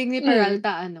magiging ending ni hmm.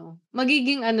 Peralta ano,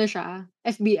 magiging ano siya,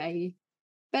 FBI.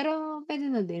 Pero puwede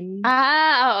na din.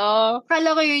 Oo.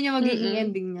 Akala ko yun yung magiging Mm.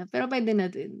 ending niya, pero puwede na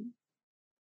din.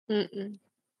 Mm.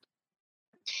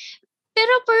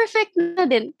 Pero perfect na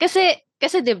din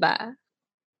kasi 'di ba,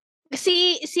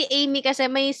 si Amy kasi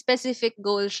may specific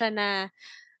goal siya na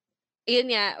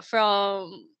yun nga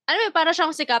from alam mo yun para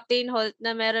siyang si Captain Holt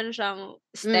na meron siyang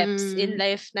steps in Mm,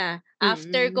 life na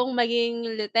after mm. kong maging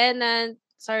lieutenant,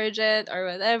 sergeant, or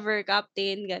whatever,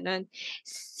 captain, gano'n.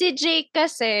 Si Jake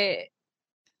kasi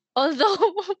although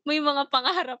may mga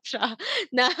pangarap siya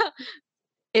na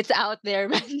it's out there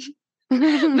man,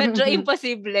 medyo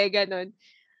imposible gano'n.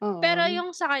 Pero Oo,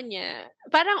 yung sa kanya,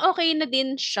 parang okey na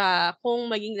din siya kung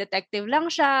maging detective lang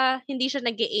siya, hindi siya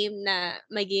nag-e-aim na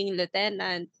maging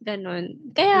lieutenant, gano'n.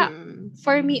 Kaya mm.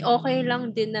 for me, okey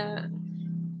lang din na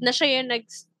siya yung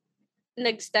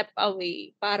nag-step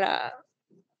away para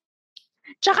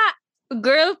tsaka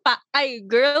girl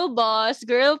boss,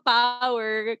 girl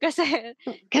power kasi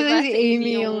 'di Kasi ba si si Amy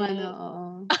Amy yung yung ano, oo.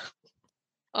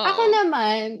 Ako oo.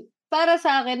 naman, para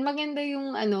sa'kin maganda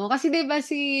yung ano, kasi 'di ba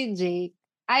si Jake,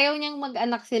 ayaw niyang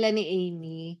mag-anak sila ni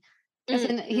Amy,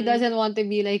 kasi he Mm, doesn't want to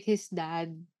be like his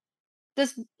dad.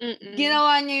 Tas mm,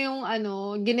 ginawa niya yung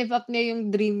ano, give up niya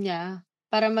yung dream niya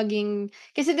para maging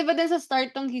kasi 'di ba dun sa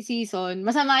start nung season,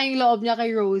 masama yung loob niya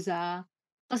kay Rosa.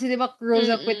 Kasi 'di ba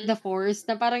Rosa quit mm, the force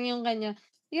na parang yung kanya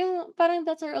yung parang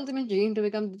that's her ultimate dream to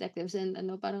become detectives and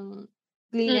ano, parang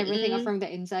clean everything up mm, from the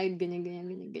inside, ganyan, ganyan,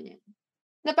 ganyan, ganyan.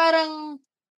 Na parang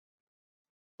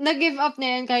na-give up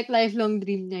niya yun kahit lifelong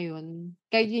dream niya yun,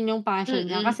 kahit yun yung passion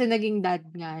niya mm. kasi naging dad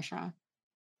nga siya.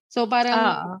 So, parang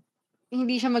Oo,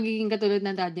 hindi siya magiging katulad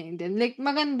ng dad niya in the end. Like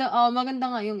maganda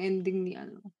nga yung ending ni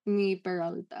ano, ni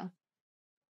Peralta.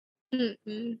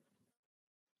 mm.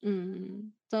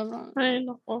 Sobrang Ay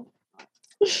naku.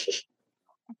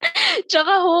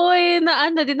 Tsaka hoy,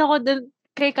 naano din ako dun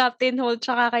kay Captain Holt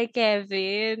tsaka kay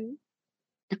Kevin.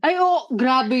 ay oo,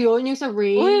 grabe yun yung sa Uy,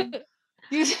 rave.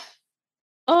 Yung sa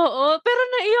oo, pero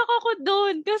naiyak ako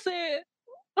dun kasi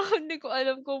hindi ko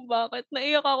alam kung bakit,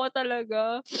 naiyak ako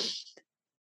talaga.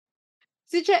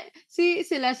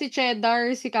 si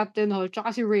Cheddar, si Captain Holt,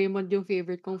 tsaka si Raymond yung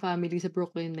favorite kong family sa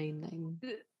Brooklyn Nine-Nine.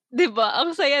 'Di ba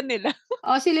ang saya nila.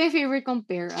 Oo, sila yung favorite kong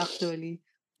pair actually.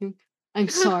 Yung, I'm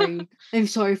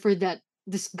sorry for that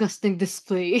disgusting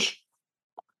display."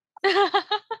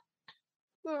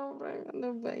 Sobrang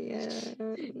ano ba yan,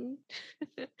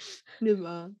 'di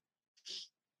ba?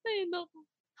 Ay naku.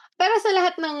 Pero sa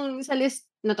lahat ng sa list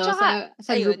na 'to, Tsaka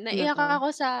sa ayun, group na naiyak 'to, ako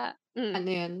sa ano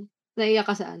yun, naiyak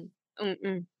ka saan?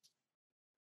 mm.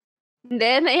 Hindi,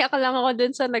 naiyak lang ako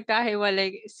dun sa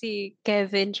nagkahiwalay si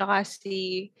Kevin tsaka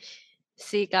si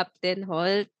Captain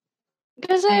Holt.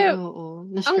 Kasi Ay oo,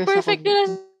 ang na-stress ako perfect dun.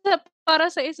 nila para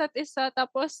sa isa't isa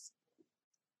tapos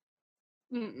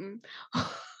mm.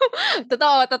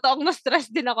 Totoong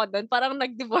na-stress din ako dun parang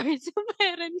nag-divorce yung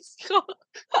parents ko.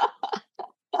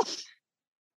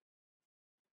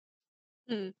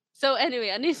 So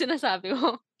anyway, ano yung sinasabi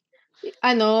mo?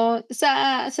 Ano,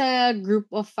 sa group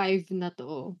of 5 na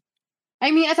 'to,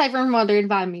 I mean aside from Modern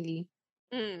Family,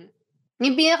 Hmm,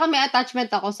 yung pinaka may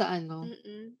attachment ako sa ano,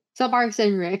 mm. sa Parks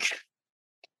and Rec.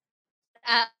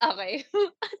 Okey.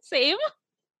 Same?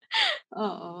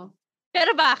 Oo.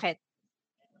 Pero bakit?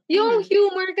 Yung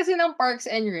humor kasi ng Parks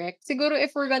and Rec, siguro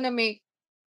if we're gonna make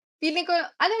feeling ko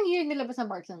anong year nilabas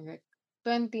ang Parks and Rec?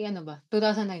 20 ano ba,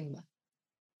 2009 ba?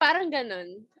 Parang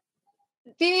ganun.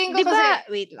 Feeling ko 'Di kasi ba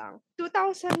wait lang,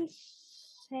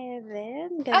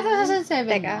 2007 gano'n? 2007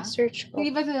 Teka, ba? search Hindi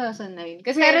ko. ba 2009?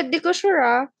 Kasi Pero 'di ko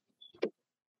sure,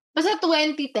 basta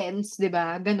 2010s 'di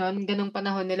ba, gano'n, gano'ng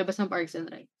panahon nilabas ang Parks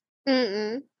and Rec.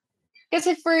 Mm.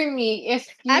 Kasi for me, if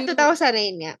you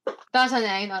 2009 nga.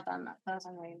 2009, oh, tama,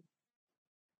 2009.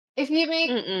 If you make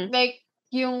Mm, like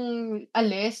yung a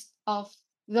list of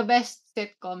the best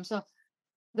sitcoms of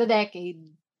the decade,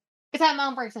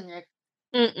 kasama ang Parks and Rec.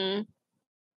 mm,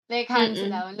 Like hands mm,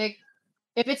 down, like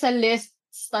if it's a list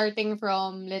starting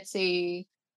from let's say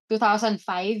 2005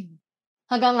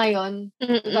 hanggang ngayon,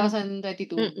 mm,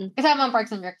 2022, mm, kasama ang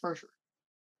Parks and Rec for sure.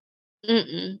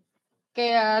 mm.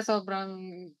 Kaya sobrang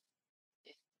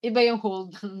iba yung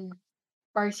hold ng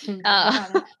Parks and Rec.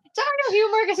 Oo. Tsaka yung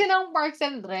humor kasi ng Parks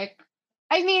and Rec,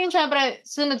 I mean, syempre,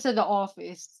 sunod sa The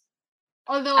Office.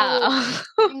 Oo. Although,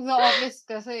 yung The Office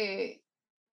kasi,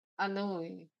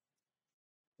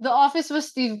 The Office was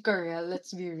Steve Carell,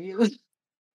 let's be real.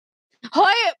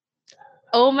 Hoy!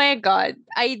 Oh my God.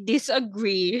 I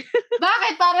disagree.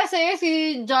 Bakit? Para sa'yo si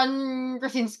John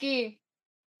Krasinski.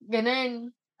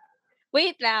 Ganun.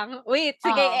 Wait lang. Wait.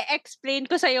 Sige, i-explain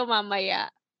ko sa'yo mamaya.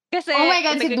 Kasi Oh my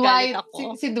God, si nagagalit Dwight. ako.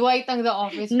 Si Dwight ang The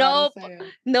Office para Nope. sa'yo.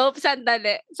 Nope.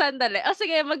 Sandali. O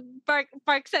sige,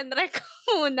 Parks and Rec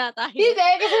muna tayo. Hindi,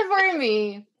 kasi for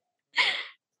me,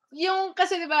 yung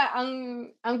kasi diba,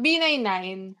 ang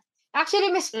B99,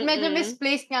 actually medyo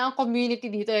misplaced nga ang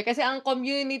community dito eh. Kasi ang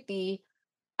community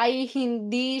ay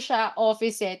hindi siya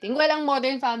office setting. Well, ang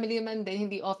Modern Family man din,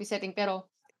 hindi office setting, pero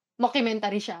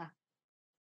mockumentary siya.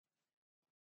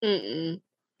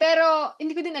 Pero,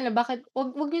 hindi ko din alam bakit,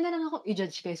 wag niyo na lang ako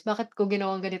i-judge guys, bakit ko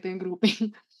ginawang ganito yung grouping.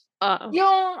 Oo.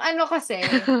 Yung kasi,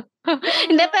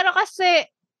 Hindi, pero kasi,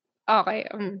 okay.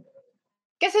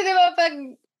 Kasi di ba pag,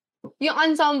 yung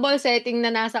ensemble setting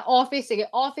na nasa office, sige,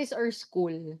 office or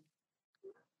school,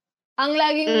 ang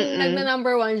laging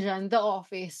nagna-number 1 dyan, The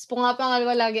Office.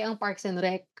 Pangalawa lagi ang Parks and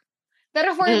Rec.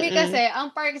 Pero for me kasi,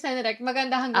 ang Parks and Rec,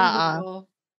 maganda hanggang dulo.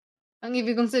 Ang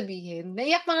ibig kong sabihin.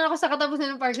 Naiyak pa nga ako sa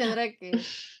katapusan ng Parks and Rec eh.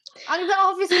 Ang The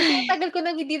Office kasi, tagal ko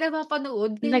nang hindi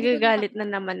napapanood. Nagagalit na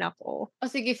naman ako. O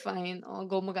sige, fine. O,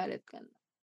 go, magalit ka na.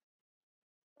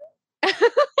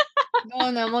 Go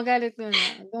na, magalit ka na.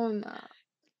 Go na.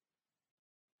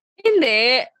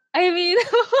 Hindi. I mean,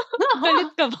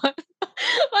 galit ka ba?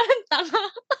 Parang tanga.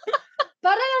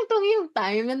 Para lang tong yung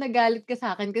time na nagalit ka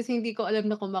sa akin kasi hindi ko alam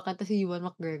na kumakanta si Ewan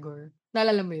McGregor.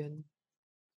 Naalala mo yun?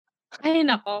 Ay,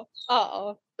 nako.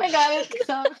 Oo. Nagalit ka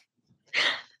sa akin.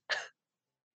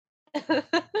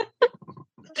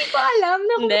 Hindi ko alam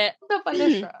na kumanta pala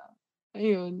siya.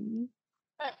 Ayun.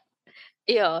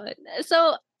 Yun.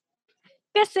 So,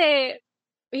 kasi,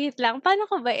 wait lang, paano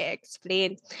ko ba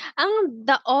i-explain? Ang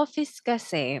The Office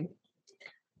kasi,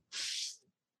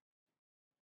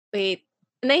 wait,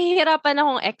 nahihirapan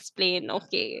akong explain,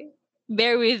 okay?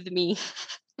 Bear with me.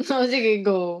 So, sige,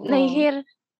 go.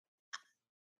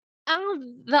 Ang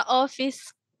The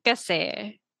Office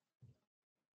kasi,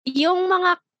 yung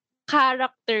mga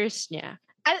characters niya,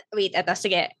 wait, eto,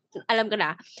 sige, alam ko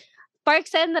na.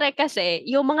 Parks and Rec kasi,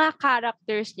 yung mga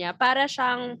characters niya, para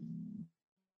siyang,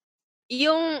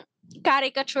 yung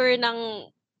caricature ng,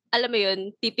 alam mo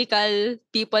yun, typical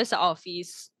people sa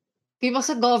office. People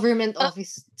sa government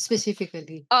office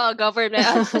specifically. Government.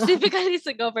 Specifically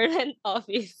sa government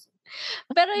office.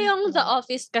 Pero yung The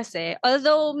Office kasi,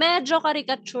 although medyo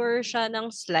caricature siya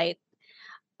ng slight,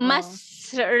 mas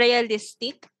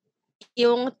realistic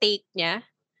yung take niya.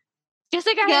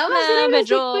 Kasi kahit mas na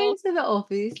medyo... realistic pa yun sa The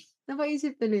Office.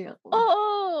 Napaisip tuloy ako. Oo.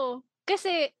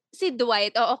 Kasi si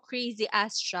Dwight, crazy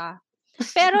ass siya.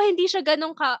 Pero hindi siya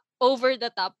ganun ka over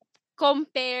the top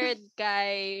compared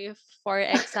kay, for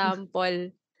example,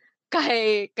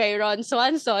 kay Ron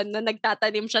Swanson na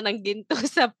nagtatanim siya ng ginto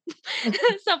sa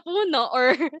sa puno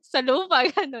or sa lupa,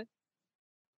 ganun.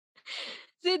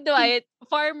 Si Dwight,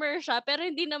 farmer siya, pero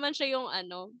hindi naman siya yung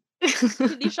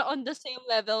hindi siya on the same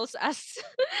levels as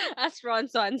Ron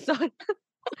Swanson.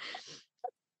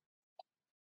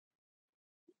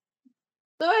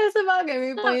 So, sa bagay,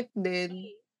 may point din.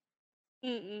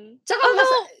 Tsaka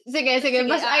sige,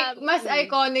 mas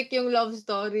iconic yung love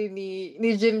story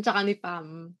ni Jim tsaka ni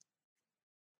Pam.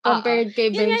 Compared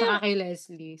kay Ben tsaka kay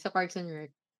Leslie sa Parks and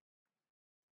Rec.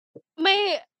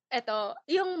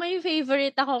 Yung may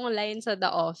favorite akong line sa The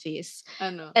Office.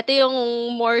 Ano? Ito yung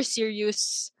more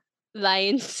serious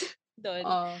lines doon.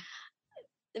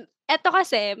 Ito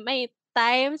kasi, may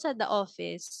time sa The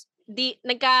Office,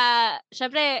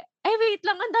 syempre, wait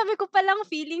lang, ang dami ko palang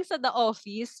feeling sa The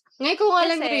Office. Ngayon ko nga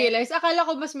lang realize, akala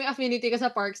ko mas may affinity ka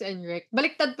sa Parks and Rec.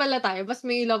 Baliktad pala tayo, mas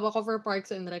may love ako for Parks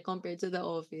and Rec compared to The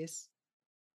Office.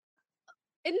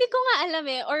 Hindi ko nga alam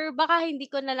or baka hindi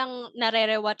ko na lang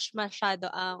nare-rewatch masyado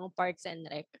ang Parks and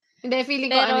Rec. Hindi,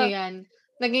 feeling ko yan.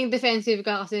 Naging defensive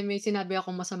ka kasi may sinabi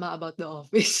akong masama about The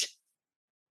Office.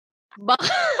 Baka,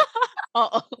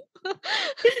 oo.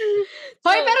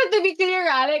 Hoy, pero to be clear,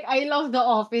 Alec, I love The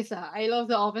Office, I love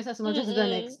The Office as much as the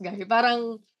next guy.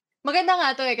 Parang, maganda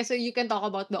nga to kasi you can talk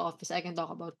about The Office, I can talk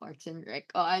about Parks and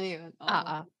Rec. Ano yun?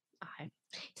 Okay.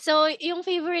 So, yung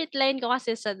favorite line ko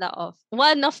kasi sa The Office,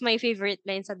 one of my favorite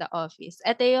lines sa The Office,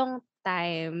 ito yung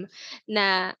time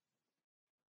na,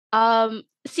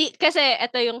 kasi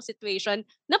ito yung situation,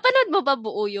 napanood mo ba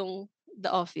buo yung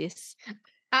The Office?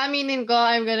 Aminin ko,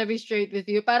 I'm gonna be straight with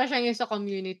you. Para siyang yung sa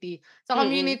Community. Sa Mm.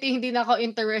 Community, hindi na ako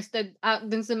interested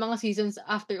dun sa mga seasons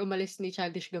after umalis ni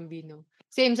Childish Gambino.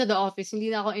 Same sa The Office, hindi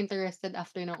na ako interested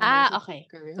after nang umalis si Steve Okay.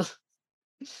 Carell.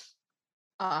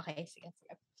 Okay, sige,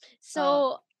 sige. So,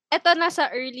 Oo. eto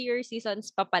nasa earlier seasons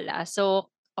pa pala.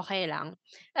 So, okay lang.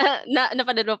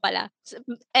 Napanood mo pala.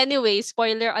 Anyway,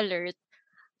 spoiler alert.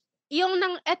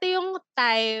 Eto yung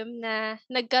time na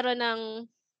nagkaroon ng,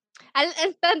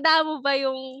 tanda mo ba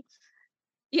yung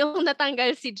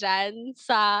natanggal si Jan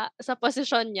sa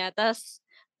posisyon niya, tas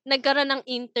nagkaroon ng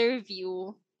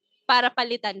interview para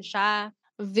palitan siya.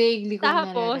 Vaguely ko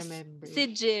Tapos, nare-remember. si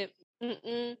Jim,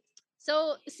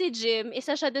 So, si Jim,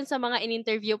 isa siya dun sa mga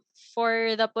in-interview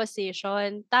for the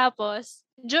position. Tapos,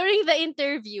 during the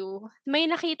interview, may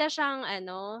nakita siyang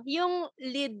yung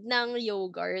lid ng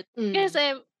yogurt.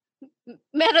 Kasi,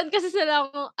 meron kasi silang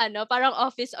parang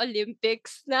office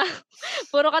Olympics na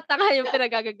puro katanga yung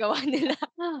pinagagagawa nila.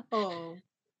 Oo.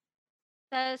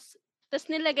 Tas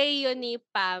nilagay yun ni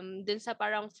Pam dun sa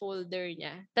parang folder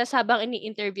niya. Tas habang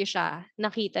ini-interview siya,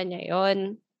 nakita niya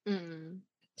yon. Mm.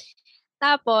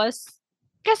 Tapos,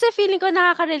 kasi feeling ko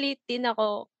nakaka-relate din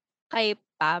ako kay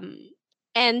Pam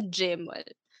and Jim.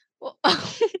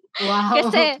 Wow.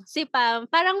 Kasi si Pam,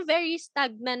 parang very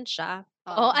stagnant siya.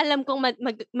 Oo. Alam kong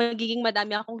magiging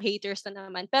madami akong haters na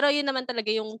naman. Pero yun naman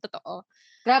talaga yung totoo.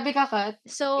 Grabe ka, Kat.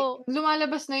 So,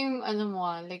 Lumalabas na yung mo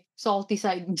like salty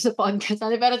side mo sa podcast.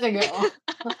 Pero sige,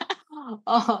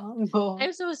 go.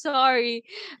 I'm so sorry.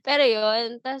 Pero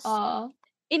yun, tas Oo.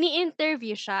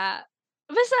 ini-interview siya.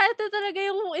 Basta ito talaga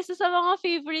yung isa sa mga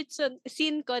favorite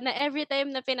scene ko na every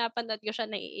time na pinapanood ko siya,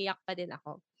 naiiyak pa din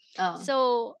ako. Oo.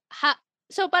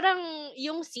 So parang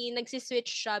yung scene,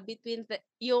 nagsiswitch siya between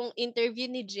yung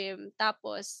interview ni Jim,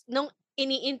 tapos nung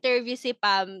ini-interview si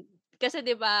Pam, kasi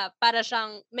 'di ba para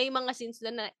siyang may mga scenes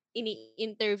doon na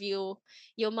ini-interview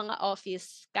yung mga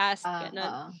office cast, ganun.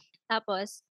 Oo.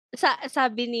 Tapos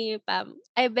sabi ni Pam,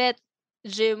 I bet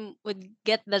Jim would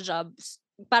get the jobs.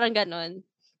 Parang ganun.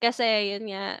 Kasi yun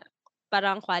nga,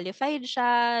 parang qualified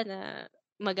siya, na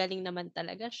magaling naman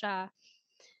talaga siya.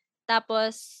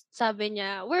 Tapos sabi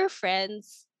niya, we're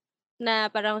friends. Na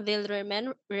parang they'll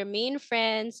remain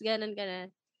friends, ganun,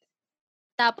 ganun.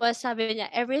 Tapos sabi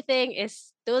niya, everything is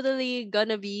totally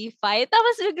gonna be fine.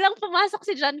 Tapos biglang pumasok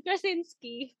si John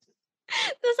Krasinski.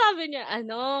 Tapos sabi niya,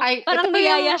 Ay, ito parang ba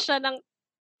niyaya yung siya ng,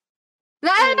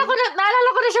 naalala ko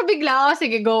na siya bigla.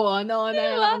 Sige, go on. Oo,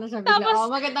 diba? naalala ko na siya bigla.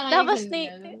 Maganda nga yung Tapos scene na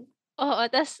yan.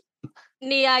 tas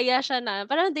niyaya siya na,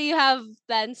 parang, do you have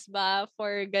plans ba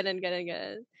for ganun, ganun,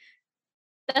 ganun?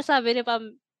 Tapos sabi ni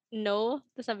Pam, no.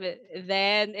 Tapos sabi,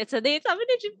 then, it's a date. Sabi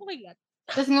ni Jim, okay lang.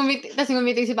 Tapos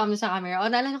ngumiti si Pam sa camera.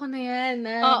 Naalala ko na yan.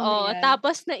 Naalala ko na Oo, yan.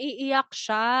 tapos naiiyak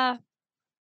siya.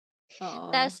 Oo.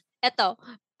 Tapos, eto,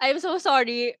 I'm so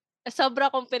sorry. Sobra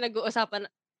kong pinag-uusapan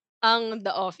ang The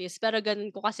Office, pero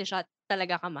ganun ko kasi siya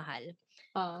talaga kamahal.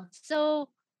 Oo. So,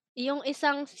 yung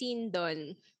isang scene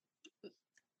doon,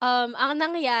 ang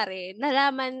nangyari,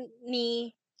 nalaman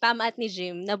ni Pam at ni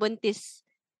Jim na buntis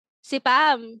si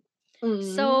Pam.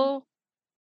 So,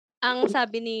 ang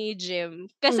sabi ni Jim,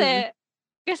 kasi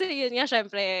yun nga,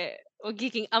 syempre,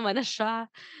 magiging ama na siya.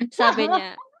 Sabi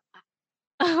niya,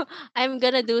 I'm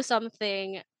gonna do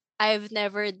something I've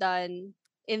never done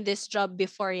in this job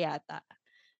before yata.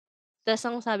 Tapos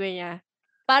ang sabi niya,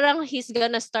 parang he's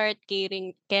gonna start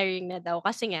caring na daw.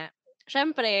 Kasi nga,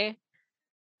 syempre,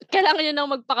 kailangan niya nang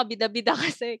magpakabida-bida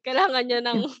kasi kailangan niya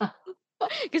ng,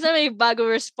 kasi may bagong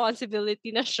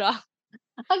responsibility na siya.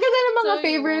 Ang ganda ng mga So,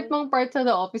 favorite yun. mong parts sa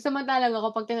The Office. Samantalang ako,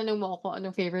 pag tinanong mo ako kung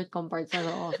anong favorite kong part sa The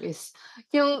Office,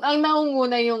 yung ang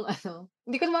nangunguna yung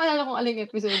hindi ko na maalala kung aling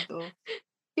episode 'to.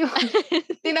 Yung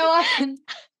tinawagan,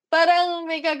 parang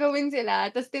may gagawin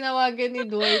sila, tapos tinawagan ni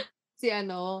Dwight si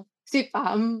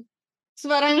Pam. Tapos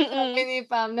parang sabi Mm. ni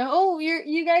Pam na, "Oh,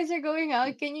 you guys are going out.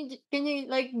 Can you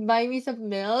like buy me some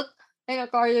milk and a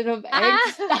carton of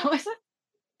eggs?" Tapos,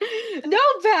 "No,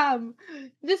 Pam.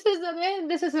 This is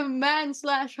a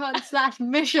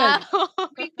man/hunt/mission.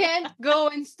 We can't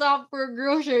go and stop for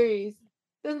groceries."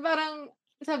 Tapos parang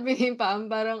sabi ni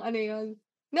Pam, parang ano yun,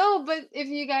 "No, but if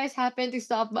you guys happen to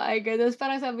stop by," gano'n. Tapos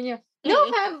parang sabi niya, "No, Mm.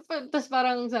 Pam." Tapos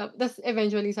parang tapos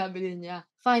eventually sabi din niya,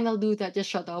 "Fine, I'll do that. Just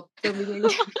shut up." Sabi niya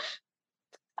gano'n.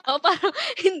 Parang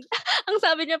ang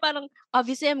sabi niya parang,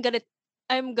 obviously I'm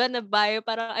gonna buy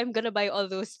all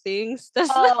those things.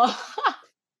 Tas Oo.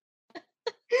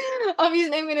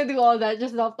 Obviously, I'm gonna do all that.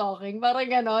 Just stop talking. Parang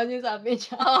gano'n yung sabi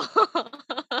niya. oo.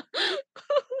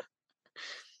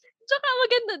 Tsaka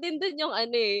maganda din dun yung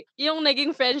ano yung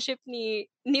naging friendship ni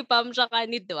Pam tsaka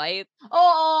ni Dwight.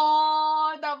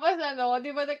 Oo, tapos ano,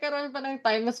 'di ba nagkaroon pa ng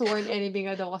time na sworn enemy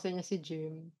nga daw kasi niya si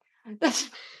Jim. Tas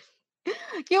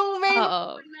yung may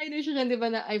Oo. one-liner siya diyan 'di ba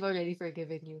na, "I've already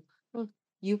forgiven you." Hmm,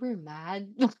 you were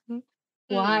mad? Mm.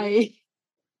 Why?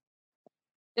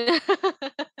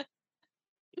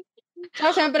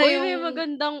 Tsaka siyempre Uy, yung may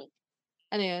magandang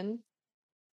ano yun?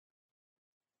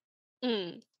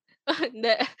 hmm.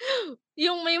 Hindi.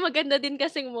 Yung may maganda din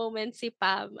kasing moment si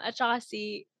Pam at saka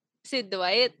si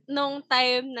Dwight nung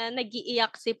time na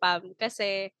nag-iiyak si Pam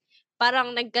kasi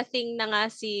parang nagka-thing na nga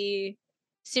si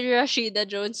Rashida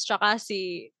Jones tsaka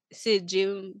si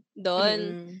Jim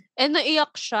dun. Mm. Eh,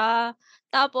 naiyak siya.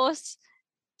 Tapos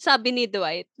sabi ni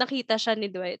Dwight, nakita siya ni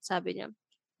Dwight, sabi niya,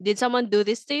 "Did someone do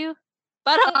this to you?"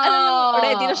 Parang alam mo yung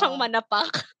ready na siyang Oo, manapak.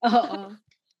 oo.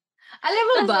 Alam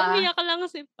mo Ta's ba, umiyak lang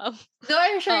si Pam. though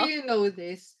I'm sure Oh, you know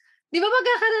this, 'di ba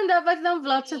magkakaroon dapat ng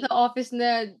plot sa hmm. The Office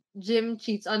na Jim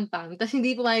cheats on Pam ta's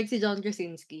hindi pumayag si John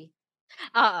Krasinski?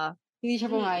 Oo. Hindi siya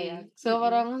pumayag. Mm, So, mm.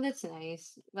 parang that's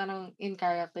nice. Parang in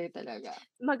character talaga.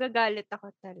 Magagalit ako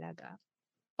talaga.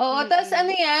 Oo, ta's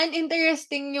ano Mm. 'yan,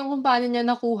 interesting yung kung paano niya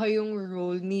nakuha yung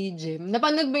role ni Jim.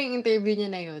 Napanood mo yung interview niya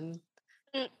na yun?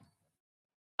 Hmm,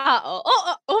 oo.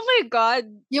 Oh my God!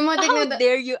 Yung muntik How na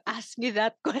dare you ask me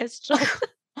that question?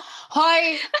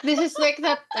 Hoy! This is like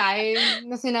that time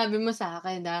na sinabi mo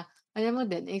sa'kin na, alam mo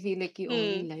din, I feel like you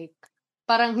only Hmm. like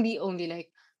parang hindi only like,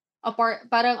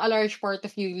 parang a large part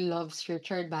of you loves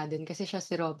Richard Madden kasi siya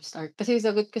si Robb Stark. Kasi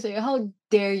sagot ko sa'yo, how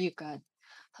dare you, Kat?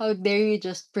 How dare you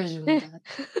just presume that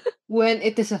when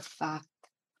it is a fact?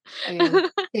 Ayun,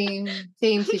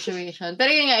 same situation. Pero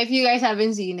yun nga, if you guys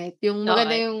haven't seen it, yung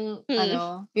maganda Okey. yung Hmm, ano,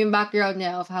 yung background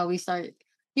niya of how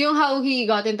yung how he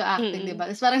got into acting, 'di mm. ba?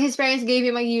 Ta's parang his parents gave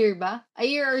him a year ba? A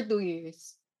year or 2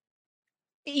 years?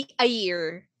 A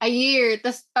year. A year.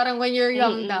 Ta's parang when you're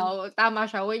young Mm, daw, tama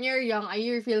siya, when you're young, a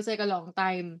year feels like a long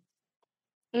time.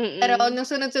 Pero mm, nung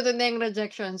sunod-sunod na yung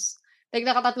rejections, like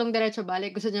nakatatlong diretso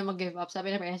balik, gusto niya mag-give up,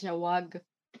 sabi ng parents niya, "Wag."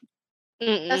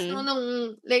 Ta's mm.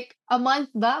 nung like a month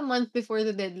ba, a month before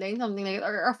the deadline, something like that,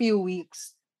 or a few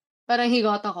weeks, parang he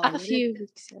got a call A few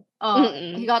weeks.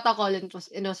 he Mm, got a call and it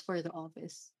was for the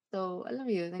office. So, alam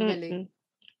mo yun, ang galing. mm.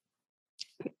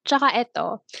 Tsaka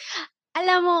eto,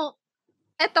 alam mo,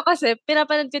 eto kasi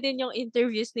pinapanood ko din yung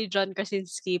interviews ni John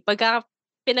Krasinski pagka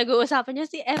pinag-uusapan niya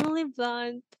si Emily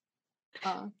Blunt.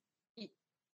 Oo. Y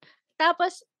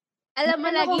Tapos alam mo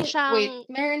lagi Wait, siyang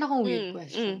meron akong weird hmm, hmm,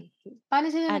 question. Paano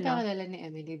sila ano? nagkakilala ni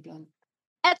Emily Blunt?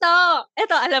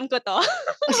 Eto alam ko 'to.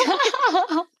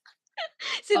 Oh.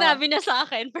 Sinabi niya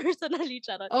sa'kin personally,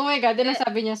 charot. Oh my God, anong Hindi,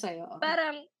 sabi niya sa'yo?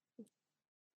 parang,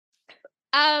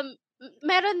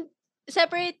 meron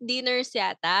separate dinners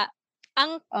yata.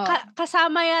 Ang Oh,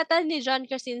 kasama yata ni John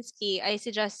Krasinski ay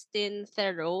si Justin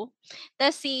Theroux,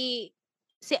 ta's si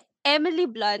Emily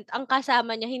Blunt ang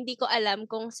kasama niya hindi ko alam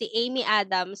kung si Amy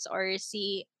Adams or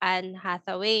si Anne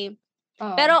Hathaway. oo,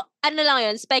 Pero ano lang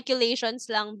yun, speculations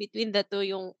lang between the two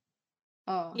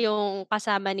oo, yung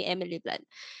kasama ni Emily Blunt.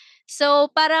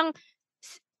 So, parang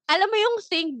alam mo yung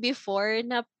thing before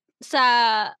na sa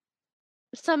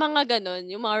sa mga gano'n,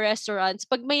 yung mga restaurants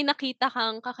 'pag may nakita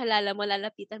kang kakilala mo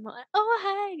lalapitan mo, "Oh,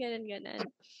 hi," gano'n, gano'n.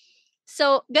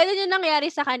 So, gano'n yung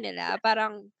nangyari sa kanila,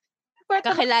 parang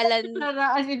kwento mo kakilalan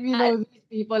na as if you at know these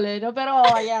people, eh, 'no? Pero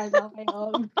oo, ayan, okey,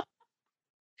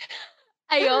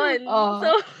 ayun. Oo,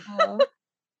 oo.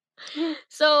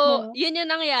 So, Oo, yun yung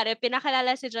nangyari,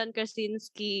 pinakilala si John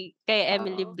Krasinski kay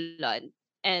Emily oo, Blunt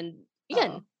and oo.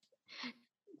 yun.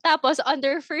 Tapos on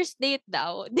their first date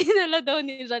daw, dinala daw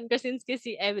ni John Krasinski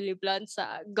si Emily Blunt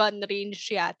sa gun range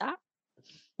yata.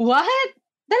 What?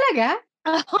 Talaga?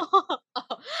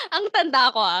 Ang tanda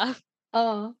ko,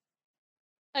 Oo,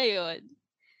 ayun.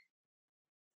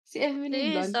 si Emily Yun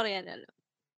yung Blunt. istorya nila.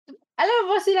 Alam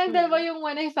mo ba silang dalawa Mm, yung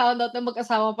when I found out na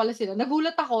mag-asawa pala sila,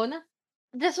 nagulat ako na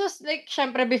this was like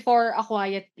siyempre before A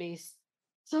Quiet Place.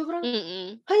 Sobrang,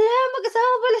 mm. hala,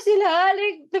 mag-asawa pala sila,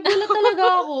 like nagulat talaga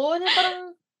ako na parang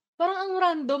parang ang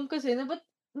random kasi na ba't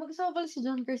mag-asawa pala si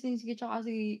John Krasinski tsaka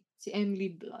si Emily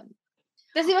Blunt.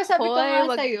 Tas 'di ba sabi ko Hoy, nga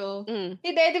wag sa'yo, hmm,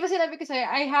 hindi, 'di ba sinabi ko sa'yo,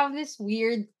 I have this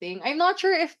weird thing. I'm not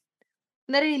sure if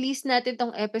na-release natin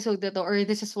 'tong episode na 'to or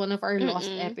this is one of our lost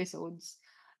mm, episodes.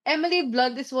 Emily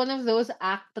Blunt is one of those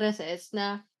actresses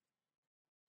na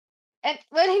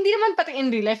well, hindi naman pati in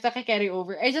real life naki-carry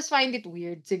over. I just find it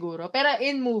weird siguro. Pero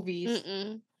in movies,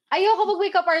 mm, ayoko 'pag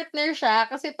may ka-partner siya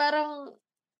kasi parang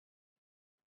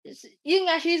yun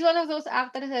nga, she's one of those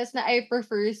actresses na I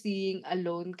prefer seeing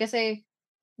alone kasi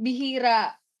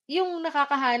bihira yung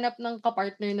nakakahanap ng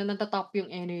kapartner na natatop yung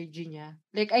energy niya.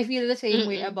 Like, I feel the same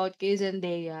way Mm. about kay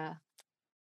Zendaya,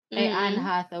 kay Anne Mm.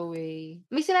 Hathaway.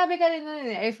 May sinabi ka rin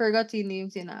nun, I forgot sino yung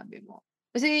sinabi mo.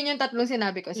 Kasi yun yung tatlong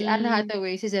sinabi ko, si Anne Hmm.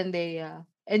 Hathaway, si Zendaya,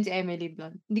 and si Emily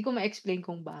Blunt. Hindi ko ma-explain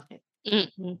kung bakit.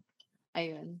 Mm.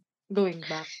 Ayun, going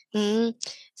back.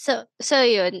 So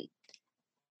yun.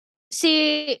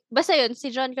 Basta yun,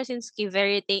 si John Krasinski,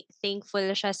 very thankful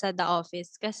siya sa The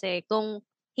Office kasi kung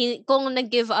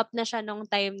nag-give up na siya nung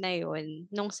time na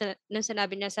yun, nung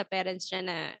sinabi niya sa parents niya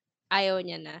na ayaw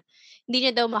niya na, hindi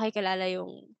niya daw makikilala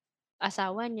yung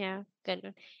asawa niya,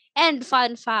 ganun. And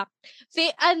fun fact,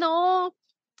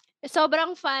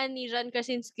 sobrang fan ni John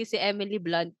Krasinski si Emily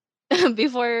Blunt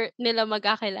before nila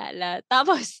magkakilala.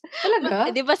 Tapos, Talaga?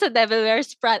 'di ba sa Devil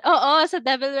Wears Prada? Oo, sa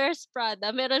Devil Wears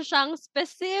Prada, meron siyang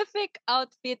specific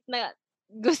outfit na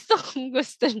gusto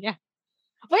niya.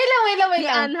 Wait Ni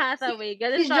lang. Anne Si Hathaway, si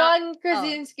ganun siya. John Oh.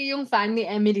 Krasinski yung fan ni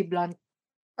Emily Blunt?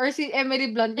 Or si Emily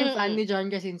Blunt yung fan Mm. ni John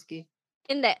Krasinski?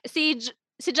 Hindi, si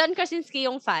John Krasinski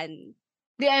yung fan.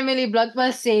 Di Emily Blunt,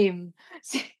 well, same.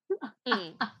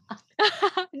 Mm.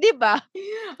 'Di ba?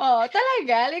 Oo,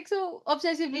 talaga? Like, so,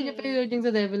 obsessively niya Mm. pinanood yung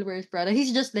The Devil Wears Prada.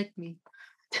 He's just like me.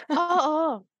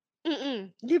 Oo.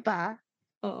 'Di ba?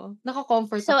 Oo,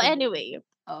 nako-comfort So ako dun. anyway,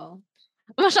 Oo.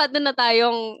 masyado na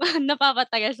tayong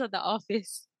napapatagal sa The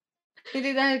Office.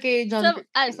 Hindi dahil kay So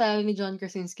kasal ni John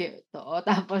Krasinski ito,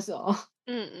 tapos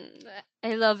mm,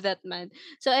 I love that man.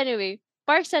 So anyway,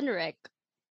 Parks and Rec.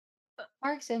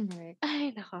 Parks and Rec.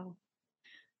 Ay naku,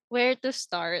 where to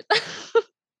start?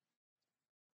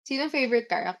 Sino favorite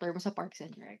character mo sa Parks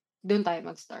and Rec? Dun tayo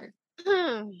mag-start.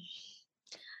 Hmm.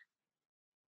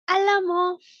 Alam mo,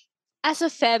 as a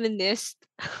feminist,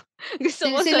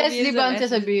 gusto kong Si sabihin Leslie ba ang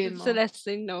sasabihin mo? sa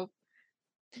Leslie, no.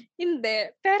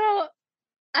 Hindi, pero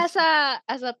as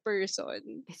a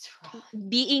person, It's Ron.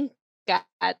 being cat,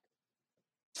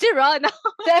 si Ron.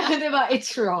 Di ba?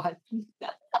 It's Ron.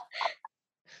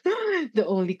 The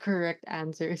only correct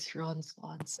answer is Ron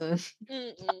Swanson.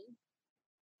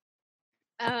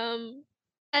 Mm.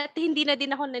 At hindi na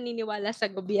din ako naniniwala sa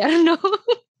gobyerno.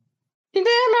 Hindi,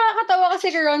 nakakatawa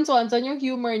kasi kay Ron Swanson, yung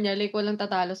humor niya, like, walang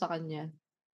tatalo sa kanya.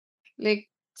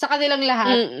 Like, sa kanilang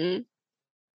lahat, Mm.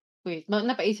 wait,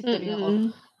 napaisip tuloy ako. Mm.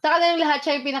 Sa kanilang lahat,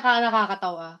 siya yung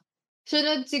nakakatawa.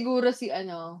 Sunod siguro si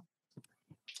ano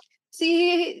Si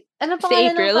pangalan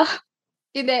ng April.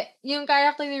 hindi, yung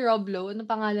character ni Rob Lowe, ano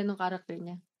pangalan ng character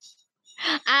niya?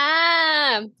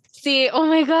 Oh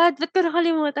my God, ba't ko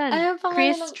nakalimutan? Ano pangalan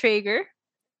Chris ng Traeger?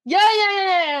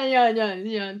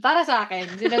 Yan. Para sa akin,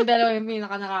 silang dalawa yung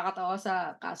nakakatawa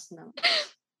sa cast ng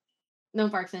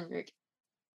Parks and Rec.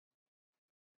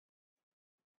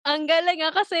 Ang galing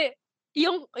nga kasi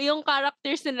yung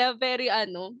characters nila very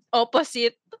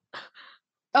opposite.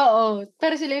 Oo,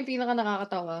 pero sila yung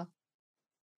nakakatawa.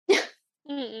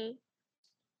 Mm.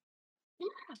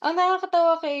 Ang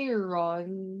nakakatawa kay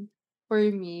Ron, for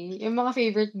me, yung mga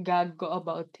favorite gag ko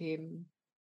about him.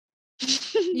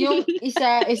 Yung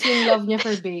isa is yung love niya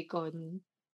for bacon.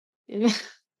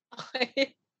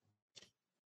 Okay.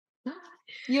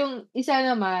 Yung isa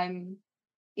naman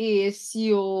is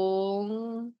yung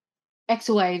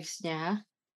ex-wives niya.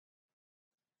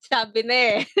 Sabi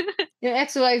na eh. Yung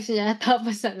ex-wives niya,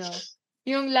 tapos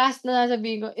yung last na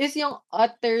sasabihin ko is yung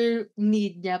utter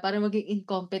need niya para maging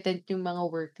incompetent yung mga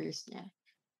workers niya.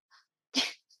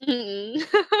 Mm.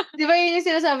 Di ba yun yung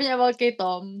sinasabi niya about kay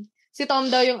Tom? Si Tom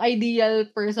daw yung ideal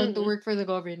person to Mm. work for the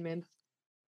government.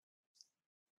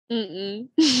 Mm.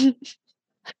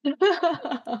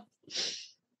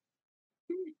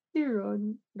 Si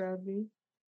Ron, grabe.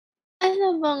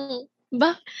 Alam mo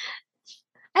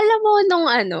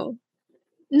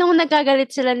nung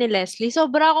nagagalit sila ni Leslie,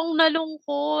 sobra akong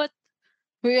nalungkot.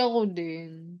 Uy, ako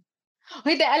din.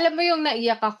 Hindi, alam mo yung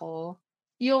naiyak ako?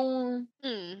 Yung,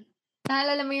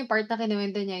 naalala mo yung part na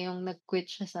kinuwento niya yung nag-quit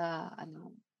siya sa,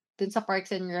 dun sa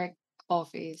Parks and Rec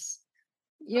office.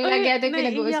 Yung lagi Ay, natin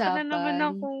naiiyak na naman pinag-uusapan.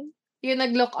 ako. Yung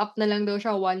nag-look up na lang daw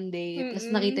siya one day,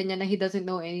 tapos nakita Mm. niya na he doesn't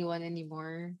know anyone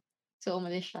anymore. So,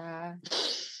 umalis siya.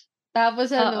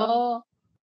 Tapos Oo.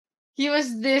 he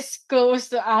was this close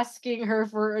to asking her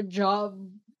for a job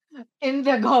in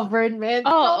the government.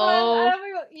 Sobrang, Oo. alam mo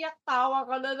yung iyak tawa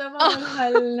ko na naman,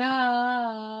 hala.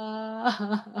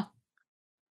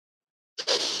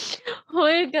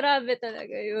 Hoy, grabe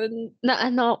talaga yun.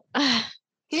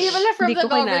 Hindi pala from Hindi the ko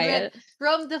government, kinaya.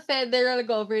 from the federal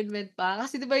government pa.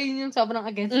 Kasi di ba yun yung sobrang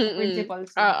against the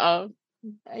principles niya. Oo.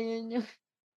 Ayun yung,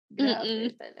 Mm. grabe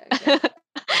talaga.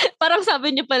 Parang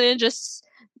sabi niya pala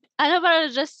parang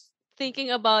just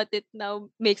thinking about it now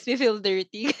makes me feel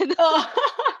dirty. Oh.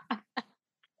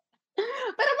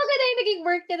 Pero naging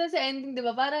work niya dun sa ending, 'di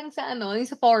ba? Parang sa ano, yung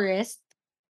sa forest.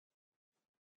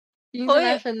 Yung sa Hoy,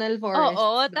 national oo, forests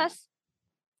ba? tas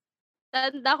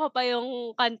tanda ko pa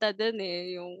yung kanta dun,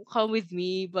 eh, yung "Come with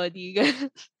me, buddy," gano'n.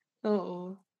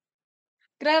 Oo.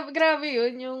 Grabe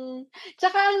yun yung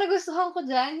tsaka ang nagustuhan ko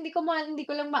diyan, hindi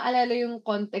ko lang maalala yung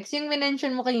context, yung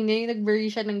minention mo kanina yung nag-bury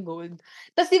siya ng gold.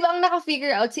 Tas 'di ba ang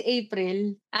naka-figure out si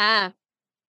April? Ah,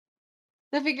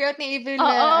 Na-figure out ni April oo,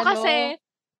 na ano kasi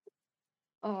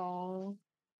oo.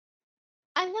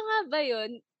 ano nga ba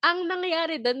yun, ang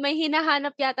nangyari dun may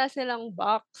hinahanap yata silang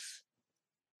box.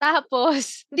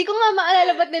 Tapos Hindi ko nga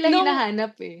maalala ba't nila nung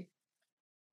hinahanap, eh.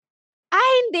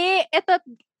 hindi, eto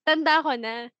tanda ko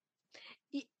na.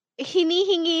 Hi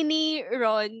hinihingi ni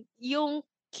Ron yung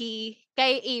key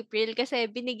kay April kasi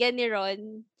binigyan ni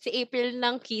Ron si April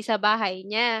ng key sa bahay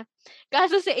niya.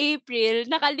 Kaso si April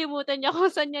nakalimutan niya kung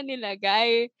saan niya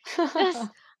nilagay. Tas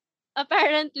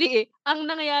apparently ang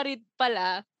nangyari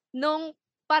pala nung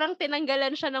parang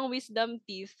tinanggalan siya ng wisdom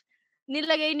teeth,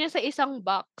 nilagay niya sa isang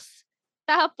box.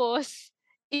 Tapos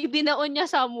ibinaon niya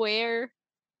somewhere.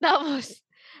 Tapos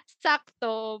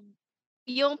sakto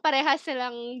yung parehas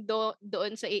silang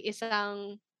doon sa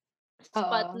iisang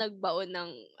spot Oo. nagbaon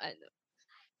ng ano.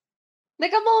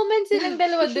 Nagka-moment silang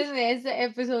dalawa dun, eh, sa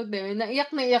episode na yun, na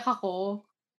iyak ako.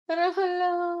 Parang, hala,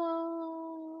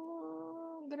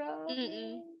 grabe.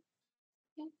 Mm.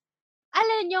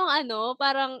 Alin yung ano,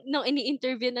 parang nung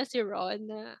ini-interview na si Ron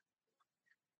na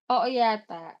Oo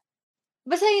yata.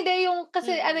 Basta hindi yung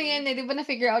kasi ano yan, mm, eh, 'di ba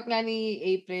na-figure out nga ni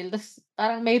April ta's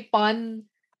parang may pun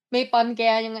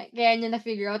kaya niya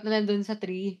na-figure out na nandun sa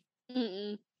tree.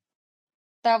 mm,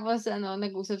 Tapos ano,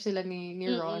 nag-usap sila ni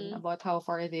Ron mm. about how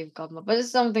far they've come, but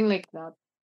it's something like that.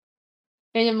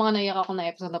 Yan yung mga naiyak ako na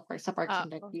episode sa Parks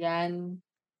and Rec, Oo. yan.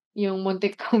 Yung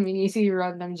muntik humingi si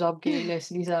Ron ng job kay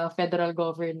Leslie sa federal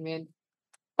government.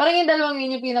 Parang yung dalawang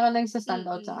yun yung pinaka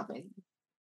nagsa-standout Mm. sa'kin.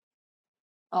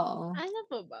 Oo. Ano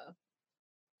pa ba?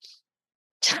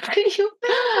 Tsaka yung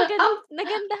Pero ang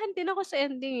nagandahan din ako sa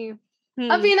ending, eh.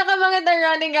 ang Hmm. pinakamagandang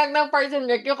running gag ng Parks and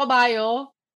Rec yung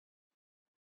kabayo.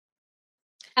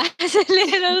 Si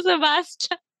Little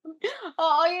Sebastian.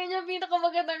 Oo, yun yung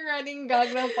pinakamagandang running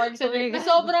gag ng Parks Oh and my Rec na God.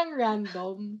 sobrang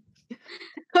random.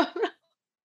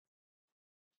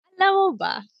 Alam mo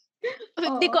ba,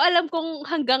 hindi Oo. ko alam kung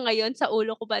hanggang ngayon sa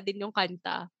ulo ko pa din yung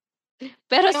kanta.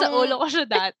 Pero sa ulo Yung ko siya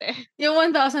dati. yung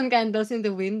 1,000 Candles in the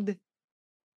Wind.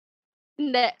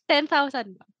 Hindi,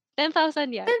 10,000 ba? 10,000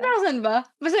 yata. 10,000 ba?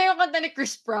 Basta yung kanta ni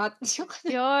Chris Pratt. Yung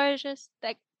kanta You're just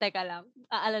teka lang,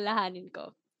 aalalahanin ko.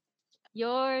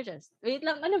 You're just wait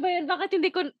lang, ano ba yun? Bakit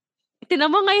hindi ko tignan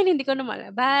mo ngayon hindi ko na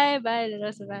bye, bye, Little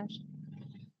Sebastian.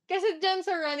 kasi diyan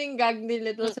sa running gag ni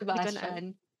Little Di ko na alam. Sebastian,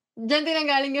 diyan din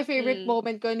nanggaling yung favorite Mm,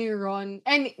 moment ko ni Ron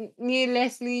ni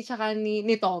Leslie tsaka ni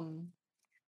Tom.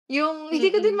 Yung hindi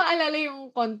ko din mm, maalala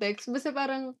yung context basta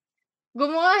parang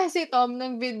gumawa si Tom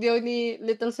ng video ni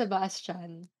Little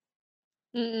Sebastian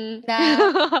mm. na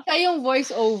siya yung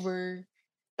voice over.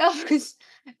 Tapos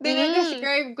Hmm,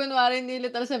 dine-describe kunwari ni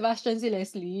Little Sebastian si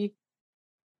Leslie.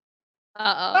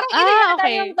 oo. Parang ina Ah, yata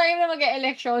yung okey. time na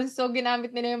mag-e-election so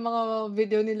ginamit nila yung mga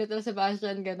video ni Little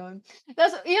Sebastian gano'n.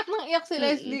 Ta's iyak ng iyak si Mm,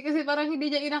 Leslie kasi parang hindi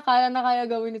niya inakala na kaya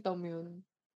gawin ni Tom yun.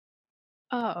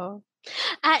 oo.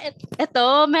 Ah,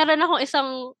 eto meron akong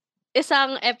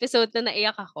isang episode na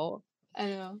naiyak ako.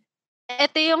 Ano,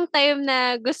 Eto yung time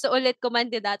na gusto ulit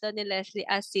kumandidato ni Leslie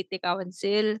as city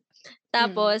council. mm.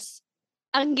 Tapos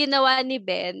ang ginawa ni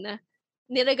Ben,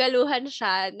 niregaluhan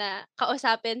siya na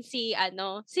kausapin si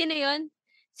ano, sino yun?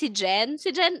 Si Jen?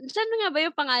 Jen nga ba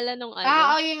yung pangalan nung ano?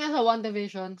 Oo, yun nga sa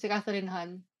WandaVision, si Catherine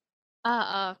Han.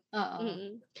 Oo, Oo.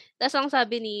 mm. Tas ang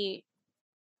sabi ni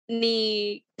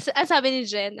ang sabi ni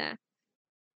Jen na,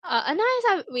 ano nga yung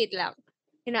sabi wait lang,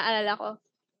 inaalala ko.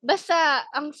 Basta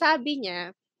ang sabi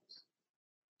niya,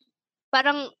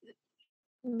 parang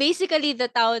basically the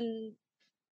town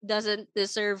doesn't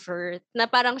deserve her, na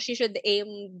parang she should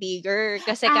aim bigger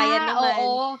kasi kaya naman.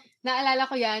 Oo, naalala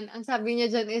ko yan. Ang sabi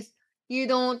niya diyan is, "You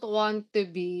don't want to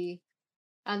be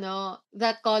ano,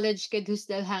 that college kid who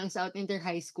still hangs out in their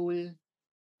high school."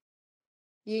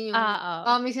 Yun yung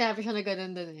Oo. may sinabi siya na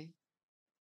gano'n dun, eh.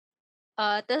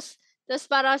 Tas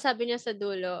parang sabi niya sa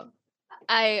dulo,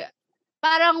 ay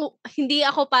parang hindi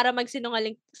ako para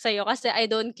magsinungaling sa'yo kasi I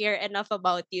don't care enough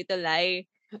about you to lie.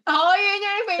 Oo, yun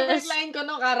yung favorite Tas line ko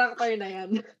nung character na yan.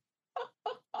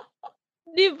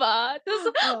 'di ba? Tas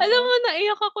alam Oo, mo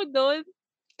naiyak ako dun.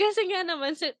 Kasi nga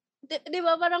naman 'di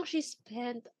ba parang she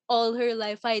spent all her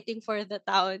life fighting for the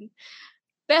town.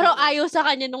 Pero oo. ayaw sa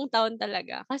kanya nung town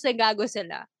talaga kasi gago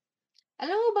sila.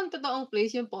 Alam mo bang totoong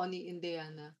place yung Pony,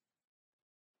 Indiana?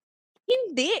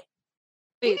 Hindi.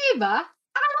 Wait. Hindi ba?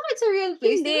 Akala ko it's a real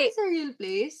place. Hindi. Di ba it's a real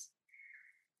place?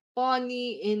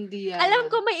 Pony, Indiana. Alam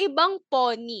ko may ibang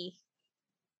pony.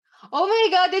 Oh my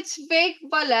God, it's fake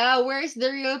pala. Where's the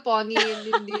real pony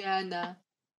in Indiana?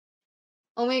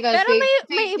 Oh my God, Pero fake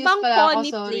may news ibang pala ako. pony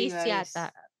Sorry, place guys. yata.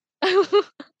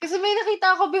 Kasi may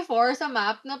nakita ako before sa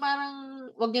map na parang,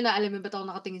 wag niyo na alamin ba't ako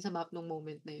nakatingin sa map nung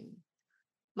moment na yun.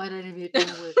 Mare-reveal ko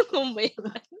yung work ko. Oh my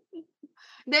God.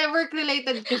 Hindi,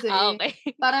 work-related kasi.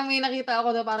 Okay. Parang may nakita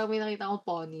akong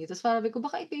pony. Tapos parang ko,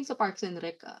 baka ito yung sa Parks and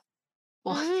Rec,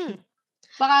 Pony.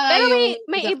 Baka nga Pero yung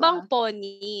may isa ibang pa.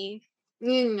 pony.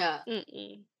 Yun nga.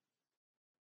 Mm-mm.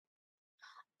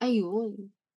 Ayun.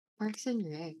 Parks and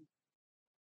Rec.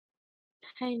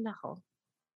 Ay, nako.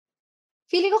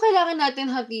 Feeling ko kailangan natin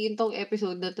hatiin tong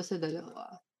episode na to sa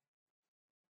dalawa.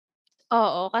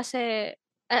 Oo, kasi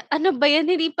ano ba yan?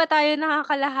 Hindi pa tayo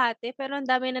nakakalahati, pero ang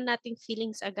dami na nating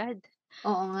feelings agad.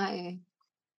 Oo nga eh.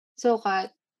 So, Kat,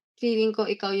 feeling ko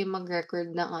ikaw yung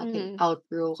mag-record ng ating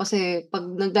outro. Kasi pag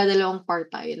nagdadalawang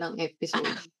part tayo ng episode,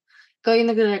 ikaw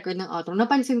yung nagre-record ng outro.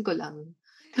 Napansin ko lang.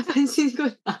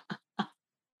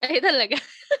 Ay, talaga?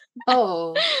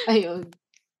 Oo. Ayun.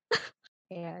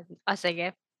 Ayan. O,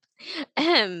 sige.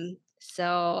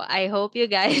 So, I hope you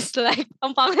guys like,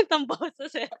 ang pangit ng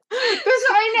boses eh. Gusto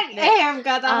ko yung nag-ehem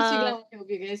ka, tapos biglang I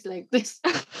hope you guys like this.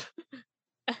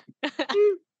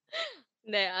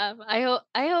 Hindi,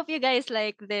 I hope you guys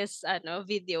like this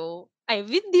video. Ay,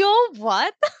 video?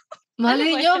 What?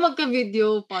 Mali nyo,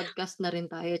 magka-video podcast na rin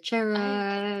tayo.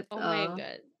 Charat. Oh my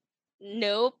God.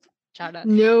 Nope. Charat.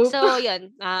 Nope. So,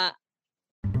 yun.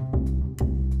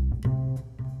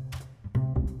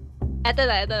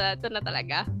 Ito na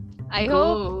talaga. I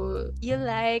hope you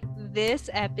like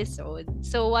this episode.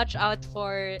 So, watch out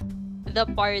for the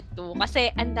part 2.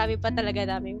 Kasi, ang dami pa talaga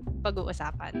naming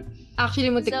pag-uusapan.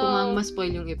 Actually, muntik ko mang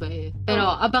ma-spoil yung iba eh. Pero,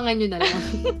 abangan nyo na lang.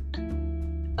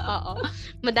 Oo.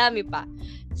 Madami pa.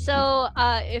 So,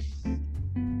 if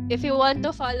you want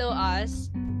to follow us,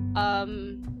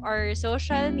 our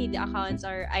social media accounts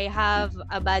are I have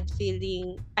a bad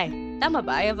feeling. Ay, tama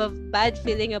ba? I have a bad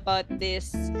feeling about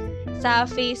this sa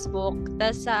Facebook.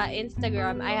 Tas sa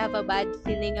Instagram, I have a bad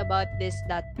feeling about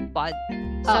this.pod.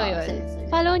 So, yun.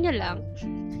 Follow nyo lang.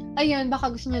 Ayun,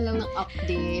 baka gusto nyo lang ng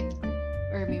update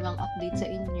or may mga update sa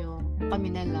inyo. Kami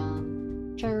na lang.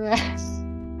 Charas.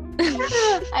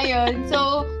 Ayun.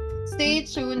 So, stay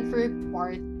tuned for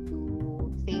part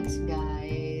 2. Thanks,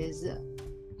 guys.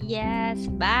 Yes.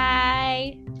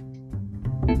 Bye!